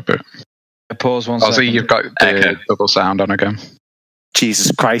redo that bit. Pause 1 second. Ozzy, you've got the double sound on again.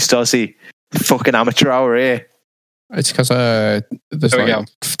 Jesus Christ, Ozzy. Fucking amateur hour here. It's because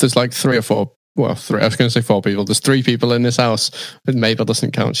there's like 3 or 4. Well, 3. I was going to say 4 people. There's 3 people in this house, and Mabel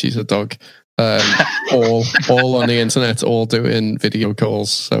doesn't count. She's a dog. All on the internet, all doing video calls.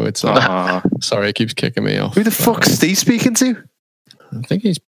 So it's sorry, it keeps kicking me off. Who the fuck's Steve speaking to? I think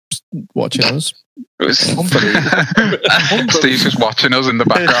he's watching us. It was Steve's just watching us in the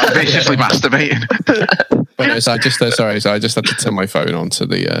background, viciously masturbating. But no, so I just had to turn my phone on to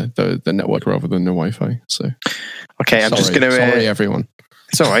the network rather than the Wi-Fi. So okay, I'm just going to. Sorry, everyone.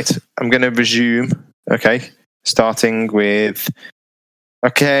 It's all right. I'm going to resume. Okay, starting with.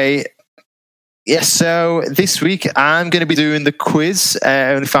 Okay. Yes, so this week I'm going to be doing the quiz.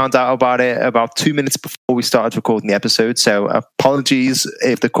 I only found out about it about 2 minutes before we started recording the episode, so apologies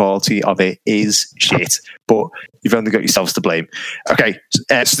if the quality of it is shit, but you've only got yourselves to blame. Okay,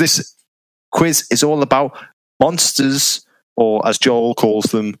 so this quiz is all about monsters, or as Joel calls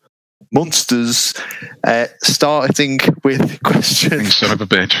them, monsters, starting with question... Son of a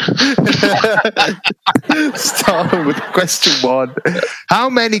bitch. Starting with question 1. How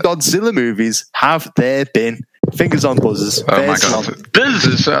many Godzilla movies have there been? Fingers on buzzers. Oh my god.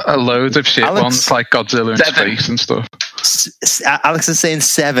 There's a load of shit Alex, ones like Godzilla in 7. space and stuff. Alex is saying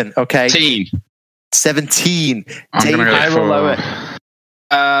 7, okay? 17. I'm Dave, going to higher go or lower?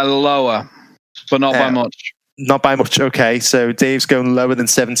 Lower, but not by much. Not by much, okay. So Dave's going lower than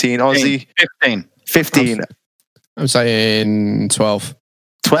 17. Ozzy? 15. I'm saying 12.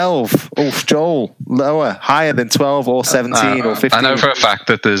 12. Oh, Joel, lower. Higher than 12 or 17 or 15. I know for a fact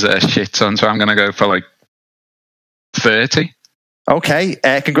that there's a shit ton, so I'm going to go for like 30. Okay,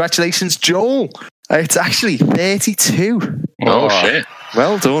 congratulations, Joel. It's actually 32. Oh, shit.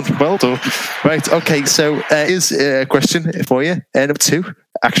 Well done. Right, okay, so here's a question for you. Number 2,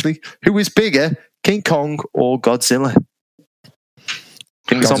 actually. Who is bigger, King Kong or Godzilla?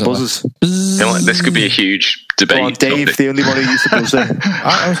 Fingers on buzzers. This could be a huge debate. Go on, Dave, the only one who used the buzzer.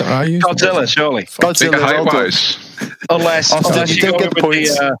 I used Godzilla, surely. Godzilla, Bigger well done. height-wise. Unless you don't get the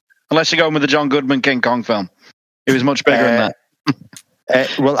points. Unless you're going with the John Goodman King Kong film. It was much bigger than that.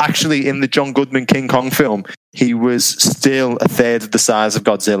 Well, actually, in the John Goodman King Kong film, he was still a third of the size of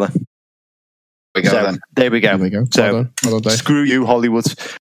Godzilla. There we go. So, well done, screw you, Hollywood.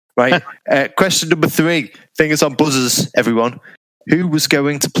 Right. Question number 3. Fingers on buzzers, everyone. Who was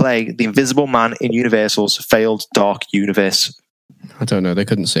going to play the Invisible Man in Universal's failed Dark Universe? I don't know. They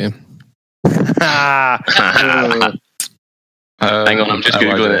couldn't see him. Hang on, I'm just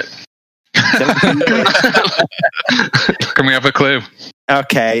Googling it. Can we have a clue?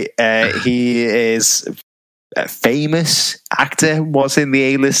 Okay, he is a famous actor, was in the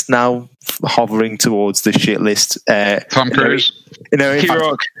A-list, now hovering towards the shit list. Tom Cruise? No,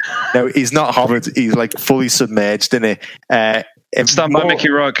 he's not hovered, he's like fully submerged in it. Stand by Mickey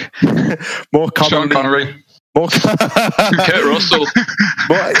Rourke. More Sean commonly, Connery? Kurt Russell.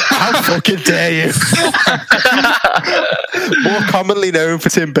 How fucking dare you? More commonly known for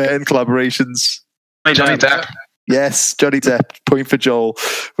Tim Burton collaborations. Johnny Depp. Yes, Johnny Depp. Point for Joel.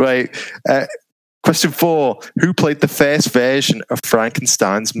 Right. Question 4. Who played the first version of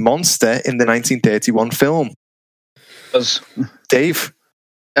Frankenstein's monster in the 1931 film? Dave?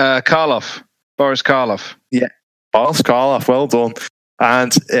 Karloff. Boris Karloff. Yeah. Boris Karloff. Well done.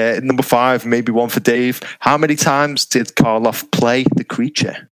 And number 5, maybe one for Dave. How many times did Karloff play the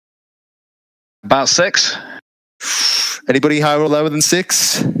creature? About 6. Anybody higher or lower than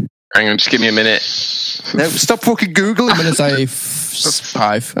 6? Hang on, just give me a minute. No, stop fucking Googling. I'm going to say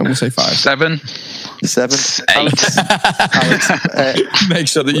 5. I'm going to say 5. 7. 7. 8. Alex, Make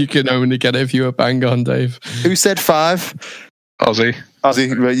sure that you can only get it if you were bang on, Dave. who said 5? Ozzy.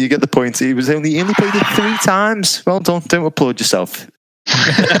 Right, you get the point. He only played it 3 times. Well done. Don't applaud yourself.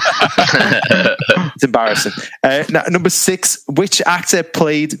 It's embarrassing. Now, number 6. Which actor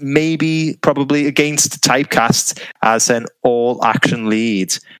played probably against typecast as an all-action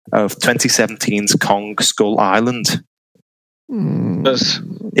lead of 2017's Kong Skull Island?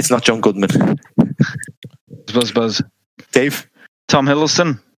 It's not John Goodman. Buzz. Dave? Tom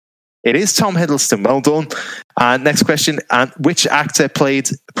Hiddleston. It is Tom Hiddleston. Well done. And next question. And which actor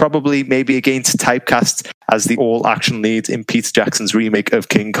played maybe against typecast as the all-action lead in Peter Jackson's remake of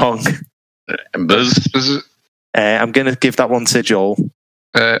King Kong? Buzz. I'm going to give that one to Joel.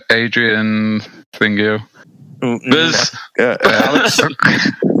 Adrian Thingio. Buzz. Alex.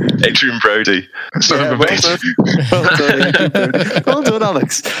 Adrian Brody. Son of a bitch. Well done,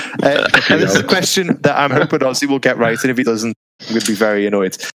 Alex. This is a question that I'm hoping Ozzy will get right, and if he doesn't, I'm going to be very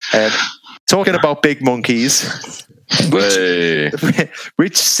annoyed. Talking about big monkeys,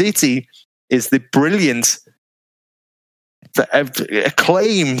 which city is the brilliant,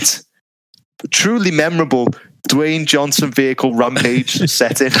 acclaimed, truly memorable Dwayne Johnson vehicle Rampage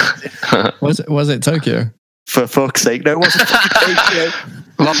set in? Was it Tokyo? For fuck's sake, no, it wasn't Tokyo.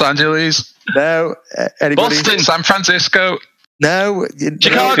 Los Angeles. No, anybody? Boston. San Francisco. No,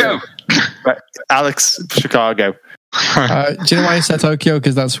 Chicago. Right. Alex, Chicago. Do you know why I said Tokyo?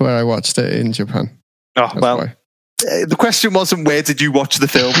 Because that's where I watched it in Japan. Oh, That's well, why. the question wasn't where did you watch the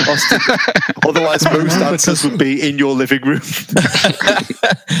film, Austin? Otherwise, most answers would be in your living room.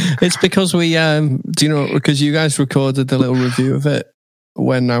 It's because we, because you guys recorded the little review of it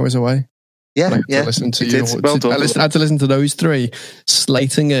when I was away. Yeah, To listen to you you. did. Well done. I had to listen to those three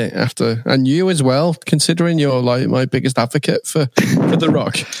slating it after, and you as well, considering you're like my biggest advocate for The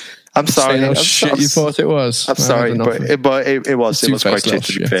Rock. I'm sorry. Saying how shit you thought it was. I'm sorry, but it was quite shit,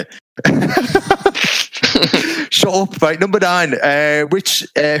 to be fair. Shut up. Right, number 9.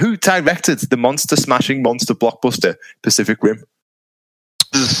 Who directed the monster smashing monster blockbuster Pacific Rim?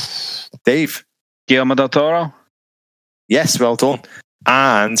 Dave. Guillermo del Toro. Yes, well done.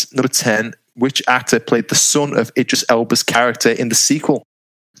 And number 10. Which actor played the son of Idris Elba's character in the sequel?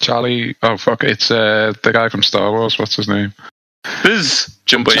 Charlie. Oh fuck! It's the guy from Star Wars. What's his name? Buzz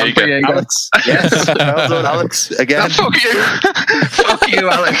Jumbo Yeager. Alex. Yes, well done, Alex. Again. Fuck you. Fuck you,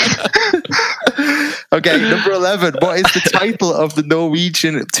 Alex. Okay, number 11. What is the title of the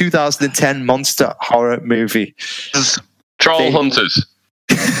Norwegian 2010 monster horror movie? Troll Hunters.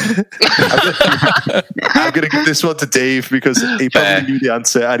 I'm going to give this one to Dave because he probably knew the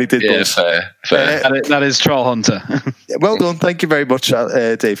answer and he did. Yeah, fair. That is Troll Hunter. Well done. Thank you very much,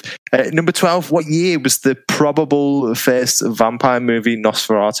 Dave. Number 12. What year was the probable first vampire movie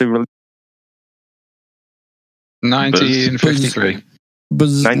Nosferatu released? 1953.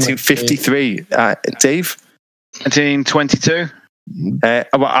 1953. Dave? 1922. Well,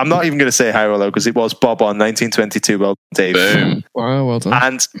 I'm not even going to say high or low because it was Bob on 1922. Well, Dave. Boom. Wow, well done.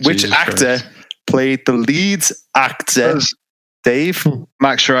 And which Jesus actor Christ. played the lead actor? Dave?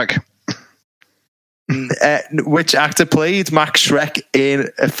 Max Shrek. Which actor played Max Shrek in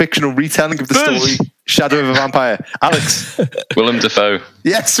a fictional retelling of the story Shadow of a Vampire? Alex. Willem Dafoe.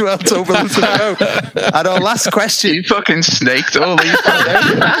 Yes, well done, Willem Dafoe. And our last question. You fucking snaked all these.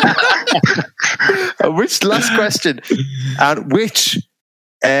 Which last question? And which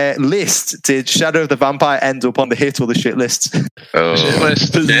list did Shadow of the Vampire end up on, the hit or the shit list? Oh, shit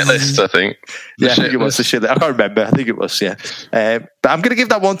list, I think. Yeah, I think it was the shit list. I can't remember. I think it was, yeah. But I'm going to give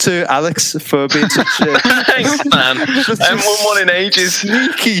that one to Alex for being such a... Thanks, man. I haven't won one in ages.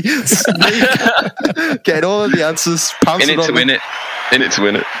 Sneaky. Getting all of the answers. In it to win it. In it to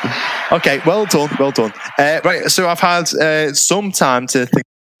win it. Okay, well done, well done. Right, so I've had some time to think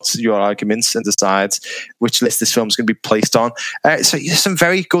your arguments and decide which list this film is going to be placed on. So there's some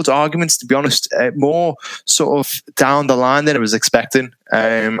very good arguments, to be honest. More sort of down the line than I was expecting.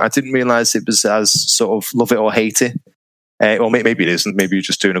 I didn't realise it was as sort of love it or hate it. Or maybe it isn't. Maybe you're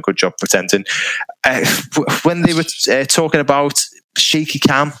just doing a good job pretending. When they were talking about shaky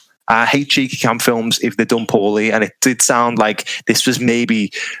cam, I hate shaky cam films if they're done poorly, and it did sound like this was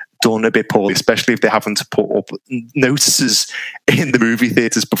maybe done a bit poorly, especially if they haven't to put up notices in the movie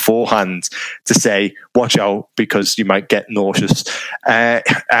theaters beforehand to say, watch out because you might get nauseous. I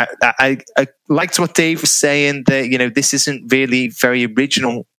liked what Dave was saying, that, you know, this isn't really very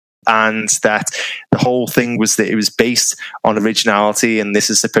original, and that the whole thing was that it was based on originality, and this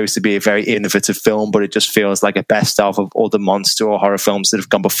is supposed to be a very innovative film, but it just feels like a best of other monster or horror films that have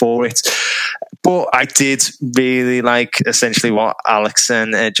gone before it. But I did really like essentially what Alex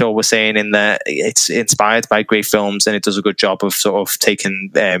and Joel were saying, in that it's inspired by great films and it does a good job of sort of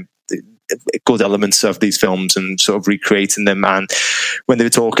taking good elements of these films and sort of recreating them. And when they were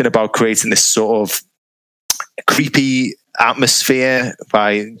talking about creating this sort of creepy atmosphere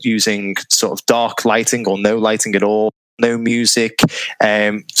by using sort of dark lighting or no lighting at all, no music,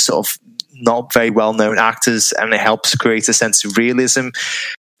 sort of not very well known actors, and it helps create a sense of realism.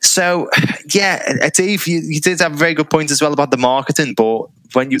 So yeah, Dave, you did have a very good point as well about the marketing, but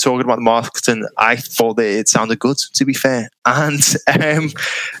when you're talking about the marketing, I thought that it sounded good, to be fair. And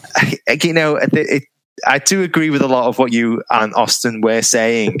you know, I do agree with a lot of what you and Austin were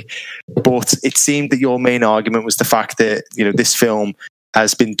saying, but it seemed that your main argument was the fact that, you know, this film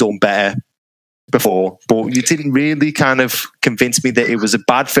has been done better before, but you didn't really kind of convince me that it was a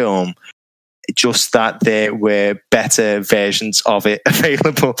bad film, just that there were better versions of it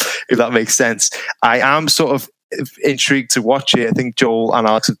available, if that makes sense. I am sort of intrigued to watch it. I think Joel and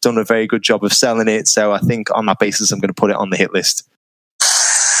Alex have done a very good job of selling it, so I think on that basis I'm going to put it on the hit list.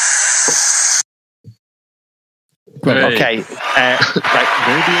 Right. Okay, maybe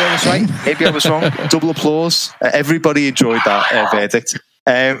I was right, maybe I was wrong. Double applause. Everybody enjoyed that verdict.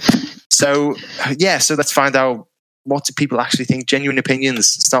 So let's find out, what do people actually think? Genuine opinions,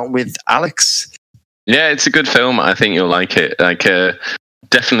 starting with Alex. Yeah, it's a good film. I think you'll like it.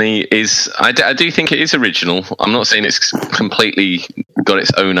 Definitely is. I do think it is original. I'm not saying it's completely got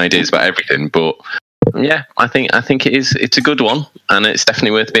its own ideas about everything, but Yeah, I think it is. It's a good one, and it's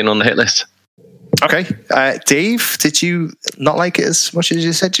definitely worth being on the hit list. Okay, Dave, did you not like it as much as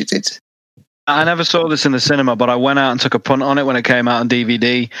you said you did? I never saw this in the cinema, but I went out and took a punt on it when it came out on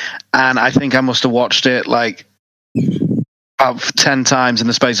DVD, and I think I must have watched it like about 10 times in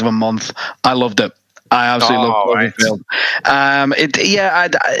the space of a month. I loved it. I absolutely love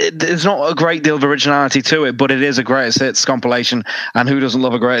Cloverfield. There's not a great deal of originality to it, but it is a greatest hits compilation. And who doesn't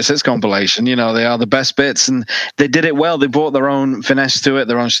love a greatest hits compilation? You know, they are the best bits, and they did it well. They brought their own finesse to it,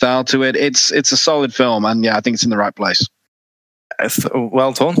 their own style to it. It's a solid film, and yeah, I think it's in the right place.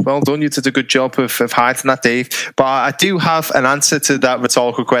 Well done. You did a good job of hiding that, Dave. But I do have an answer to that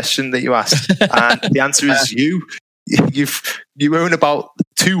rhetorical question that you asked, and the answer is you. You own about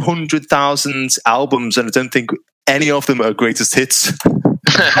 200,000 albums, and I don't think any of them are greatest hits.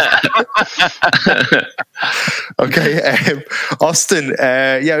 Okay, Austin,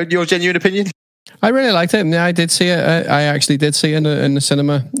 your genuine opinion? I really liked it. Yeah, I did see it. I actually did see it in the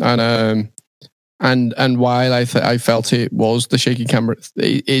cinema, and while I felt it was the shaky camera,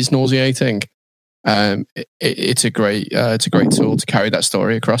 it is nauseating. It's a great tool to carry that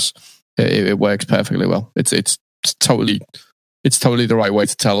story across. It works perfectly well. It's totally the right way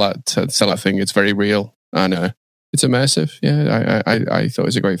to tell that thing. It's very real and it's immersive. Yeah, I thought it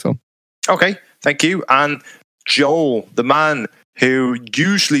was a great film. Okay, thank you. And Joel, the man who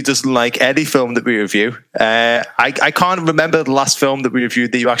usually doesn't like any film that we review, I can't remember the last film that we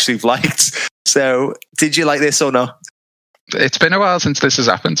reviewed that you actually liked. So, did you like this or not? It's been a while since this has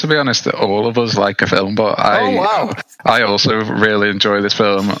happened, to be honest. All of us like a film, but I also really enjoy this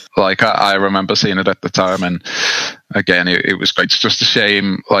film. Like, I remember seeing it at the time, and again, it was great. It's just a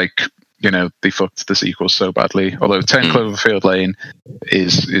shame, like, you know, they fucked the sequel so badly. Although 10 Cloverfield Lane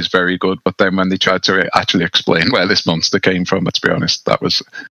is very good, but then when they tried to actually explain where this monster came from, let's be honest, that was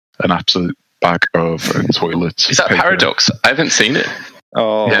an absolute bag of toilets. Is that paper. Paradox? I haven't seen it.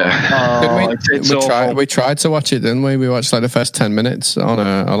 Oh, yeah. We tried to watch it, didn't we? We watched like the first 10 minutes on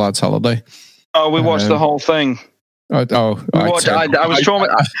a lad's holiday. Oh, we watched the whole thing. I was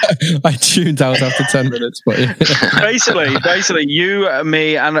traumatized. I tuned out after 10 minutes. But yeah. basically, you,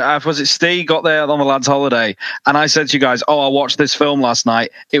 me, and was it Steve got there on the lad's holiday, and I said to you guys, "Oh, I watched this film last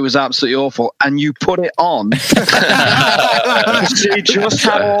night. It was absolutely awful," and you put it on. See just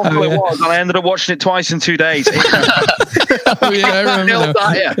how awful it was, and I ended up watching it twice in 2 days.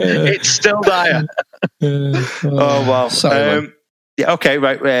 It's still dire. Oh wow! Yeah, okay,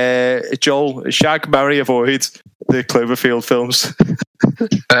 right. Joel, shag, marry, avoid the Cloverfield films.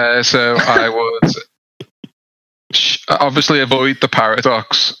 So I would obviously avoid the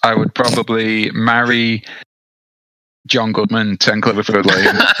Paradox. I would probably marry John Goodman, 10 Cloverfield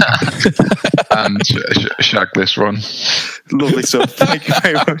Lane, and shag this one. Lovely stuff. Thank you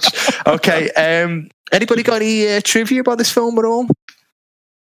very much. Okay, anybody got any trivia about this film at all?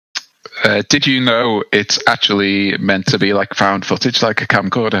 Did you know it's actually meant to be like found footage, like a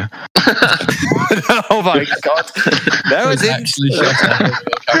camcorder? Oh my god! No, it actually.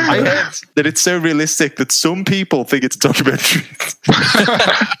 I heard that it's so realistic that some people think it's a documentary.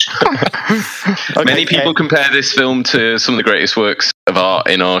 Okay, many people compare this film to some of the greatest works of art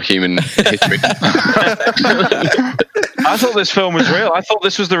in our human history. I thought this film was real. I thought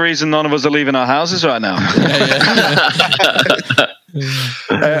this was the reason none of us are leaving our houses right now.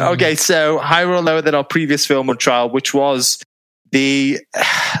 Okay, so higher or lower than our previous film on trial, which was the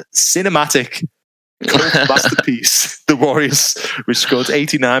cinematic masterpiece, The Warriors, which scored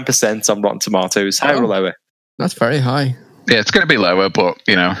 89% on Rotten Tomatoes. Higher or lower? That's very high. Yeah, it's going to be lower, but,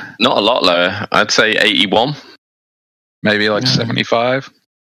 you know. Not a lot lower. I'd say 81. Maybe like 75.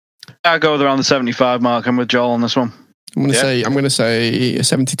 I'll go with around the 75 mark. I'm with Joel on this one. I'm going to say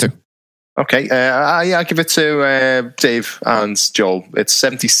 72. Okay, I'll give it to Dave and Joel. It's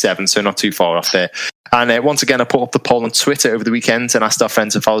 77, so not too far off there. And once again, I put up the poll on Twitter over the weekend and asked our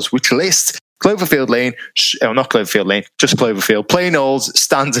friends and followers which list Cloverfield Lane, not Cloverfield Lane, just Cloverfield, plain old,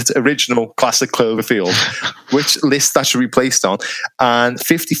 standard, original, classic Cloverfield, which list that should be placed on. And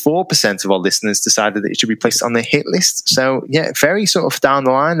 54% of our listeners decided that it should be placed on the hit list. So, yeah, very sort of down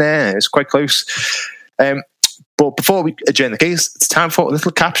the line there. It's quite close. But before we adjourn the case, it's time for a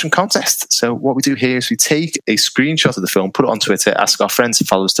little caption contest. So what we do here is we take a screenshot of the film, put it on Twitter, ask our friends and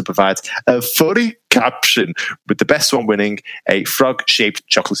followers to provide a funny caption, with the best one winning a frog-shaped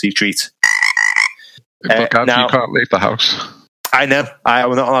chocolatey treat. Look out, you can't leave the house. I know.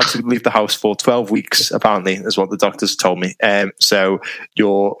 I'm not allowed to leave the house for 12 weeks, apparently, is what the doctors told me. So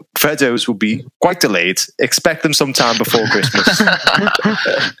your photos will be quite delayed. Expect them sometime before Christmas.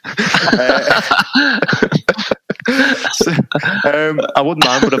 I wouldn't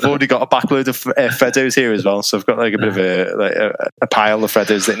mind, but I've already got a backload of Freddos here as well, so I've got like a bit of a pile of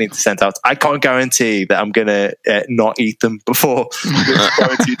Freddos that need to send out. I can't guarantee that I'm gonna not eat them before.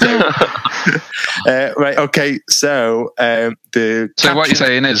 Right, okay, so what you're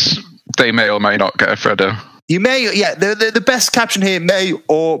saying is they may or may not get a Freddo. You may, the best caption here may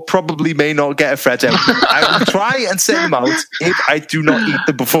or probably may not get a Freddo. I will try and send them out if I do not eat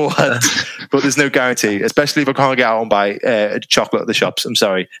them beforehand, but there's no guarantee, especially if I can't get out and buy chocolate at the shops. I'm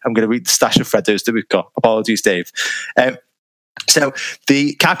sorry. I'm going to eat the stash of Freddos that we've got. Apologies, Dave. So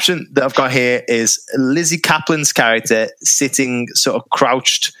the caption that I've got here is Lizzie Kaplan's character sitting sort of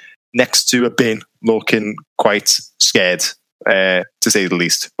crouched next to a bin, looking quite scared. To say the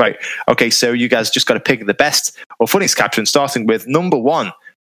least. Right. Okay, so you guys just got to pick the best or funniest caption, starting with number 1.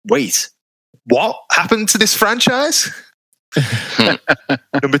 Wait, what happened to this franchise?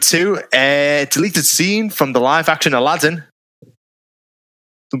 Number 2, deleted scene from the live action Aladdin.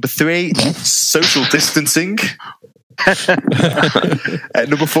 Number 3, social distancing.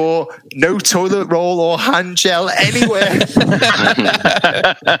 Number 4, no toilet roll or hand gel anywhere.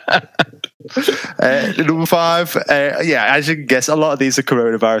 Number 5, as you can guess, a lot of these are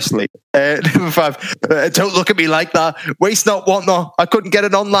coronavirus linked. Number 5, don't look at me like that. Waste not, want not. I couldn't get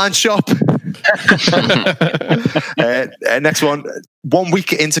an online shop. Next one, 1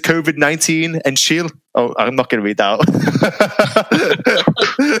 week into COVID-19 and chill. Oh, I'm not going to read that out.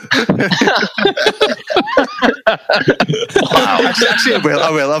 Wow. Actually,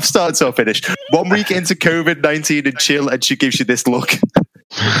 I will. I've started so finished. 1 week into COVID-19 and chill, and she gives you this look.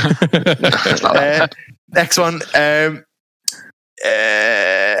 Next one. No,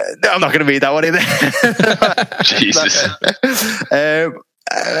 I'm not going to read that one either. Jesus.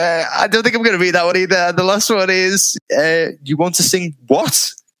 I don't think I'm going to read that one either. The last one is, you want to sing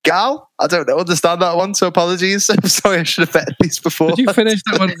what? Gal? I don't understand that one, so apologies. I'm sorry, I should have vetted these before. Did you finish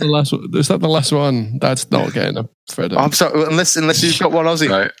that one? The last one? Is that the last one? That's not getting a Freddo. I'm sorry, unless you've got one Aussie.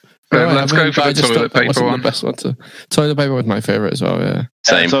 Right. Let's go for the toilet paper one. The best one toilet paper was my favourite as well, yeah.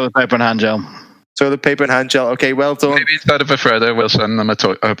 Same. Toilet paper and hand gel. Toilet paper and hand gel. Okay, well done. Maybe instead of a Freddo, we'll send them a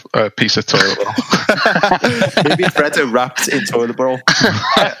piece of toilet roll. Maybe a Freddo wrapped in toilet roll.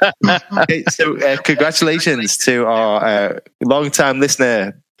 Okay, so congratulations to our long-time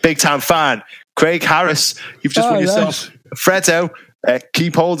listener, big-time fan, Craig Harris. You've just won yourself a Freddo.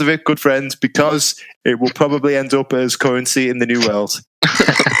 Keep hold of it, good friends, because it will probably end up as currency in the new world.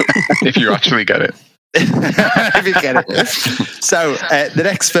 If you actually get it. If you get it. So the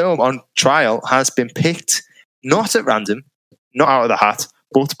next film on trial has been picked not at random, not out of the hat,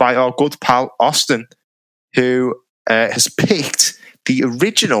 but by our good pal Austin, who has picked the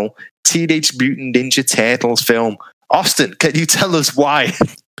original Teenage Mutant Ninja Turtles film. Austin, can you tell us why?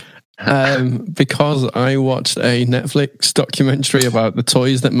 Because I watched a Netflix documentary about the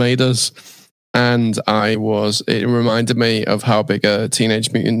toys that made us, and it reminded me of how big a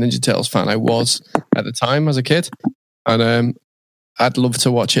Teenage Mutant Ninja Turtles fan I was at the time as a kid, and I'd love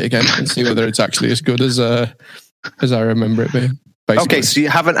to watch it again and see whether it's actually as good as I remember it being. Basically. Okay, so you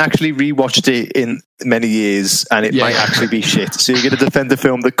haven't actually rewatched it in many years, and it might actually be shit. So you're going to defend a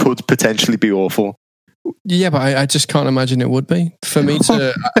film that could potentially be awful. Yeah, but I just can't imagine it would be. For me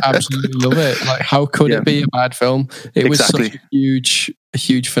to absolutely love it, like how could it be a bad film? It was such a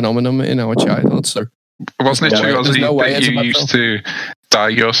huge phenomenon in our childhood. So wasn't it true, Ozzy, that you used to dye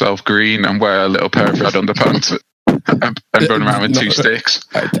yourself green and wear a little pair of red underpants and run around with 2 sticks?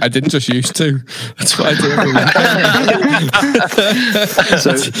 I didn't just used to. That's what I do.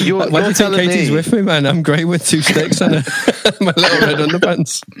 So you're telling Katie's me with me, man. I'm great with 2 sticks and my little red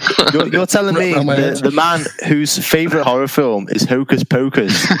underpants. You're telling me the man whose favourite horror film is Hocus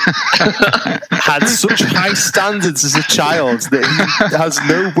Pocus had such high standards as a child that he has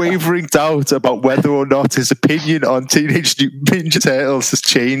no wavering doubt about whether or not his opinion on Teenage Mutant Ninja Turtles has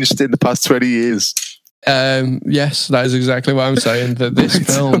changed in the past 20 years. Yes, that is exactly what I'm saying. That this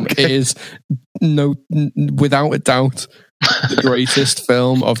film is without a doubt the greatest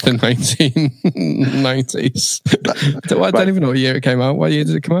film of the 1990s. I don't even know what year it came out. What year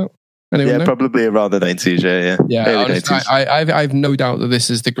did it come out? Anyone know? Probably around the 90s. Yeah. Honestly, I have no doubt that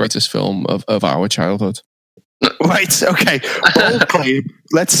this is the greatest film of our childhood. Right, okay. Bold claim.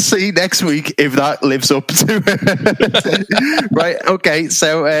 Let's see next week if that lives up to it. Right, okay.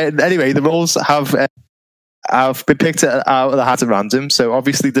 So anyway, the roles have been picked out of the hat at random. So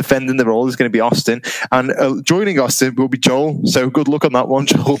obviously defending the role is going to be Austin. And joining Austin will be Joel. So good luck on that one,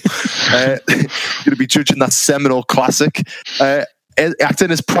 Joel. Going to be judging that seminal classic.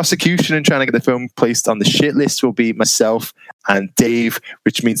 Acting as prosecution and trying to get the film placed on the shit list will be myself and Dave,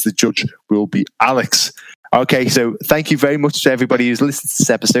 which means the judge will be Alex. Okay, so thank you very much to everybody who's listened to this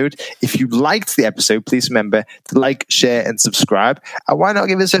episode. If you liked the episode, please remember to like, share, and subscribe. And why not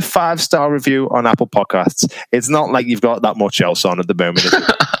give us a 5-star review on Apple Podcasts? It's not like you've got that much else on at the moment.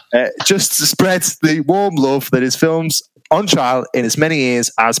 Just to spread the warm love that is Films on Trial in as many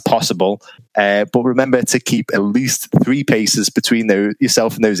ears as possible. But remember to keep at least 3 paces between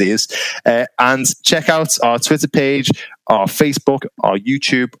yourself and those ears. And check out our Twitter page, our Facebook, our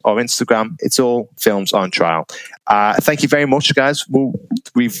YouTube, our Instagram. It's all Films on Trial. Thank you very much, guys.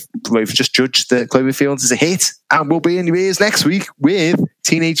 We've just judged that Cloverfield is a hit, and we'll be in your ears next week with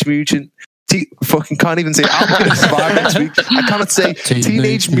Teenage Mutant. Fucking can't even say. I'm not going to survive next week. I cannot say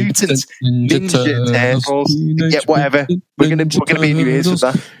Teenage Mutant Ninja Turtles. Yeah, whatever. We're gonna be in your ears with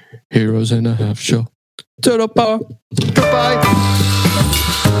that. Heroes in a Half Show. Turtle power. Goodbye.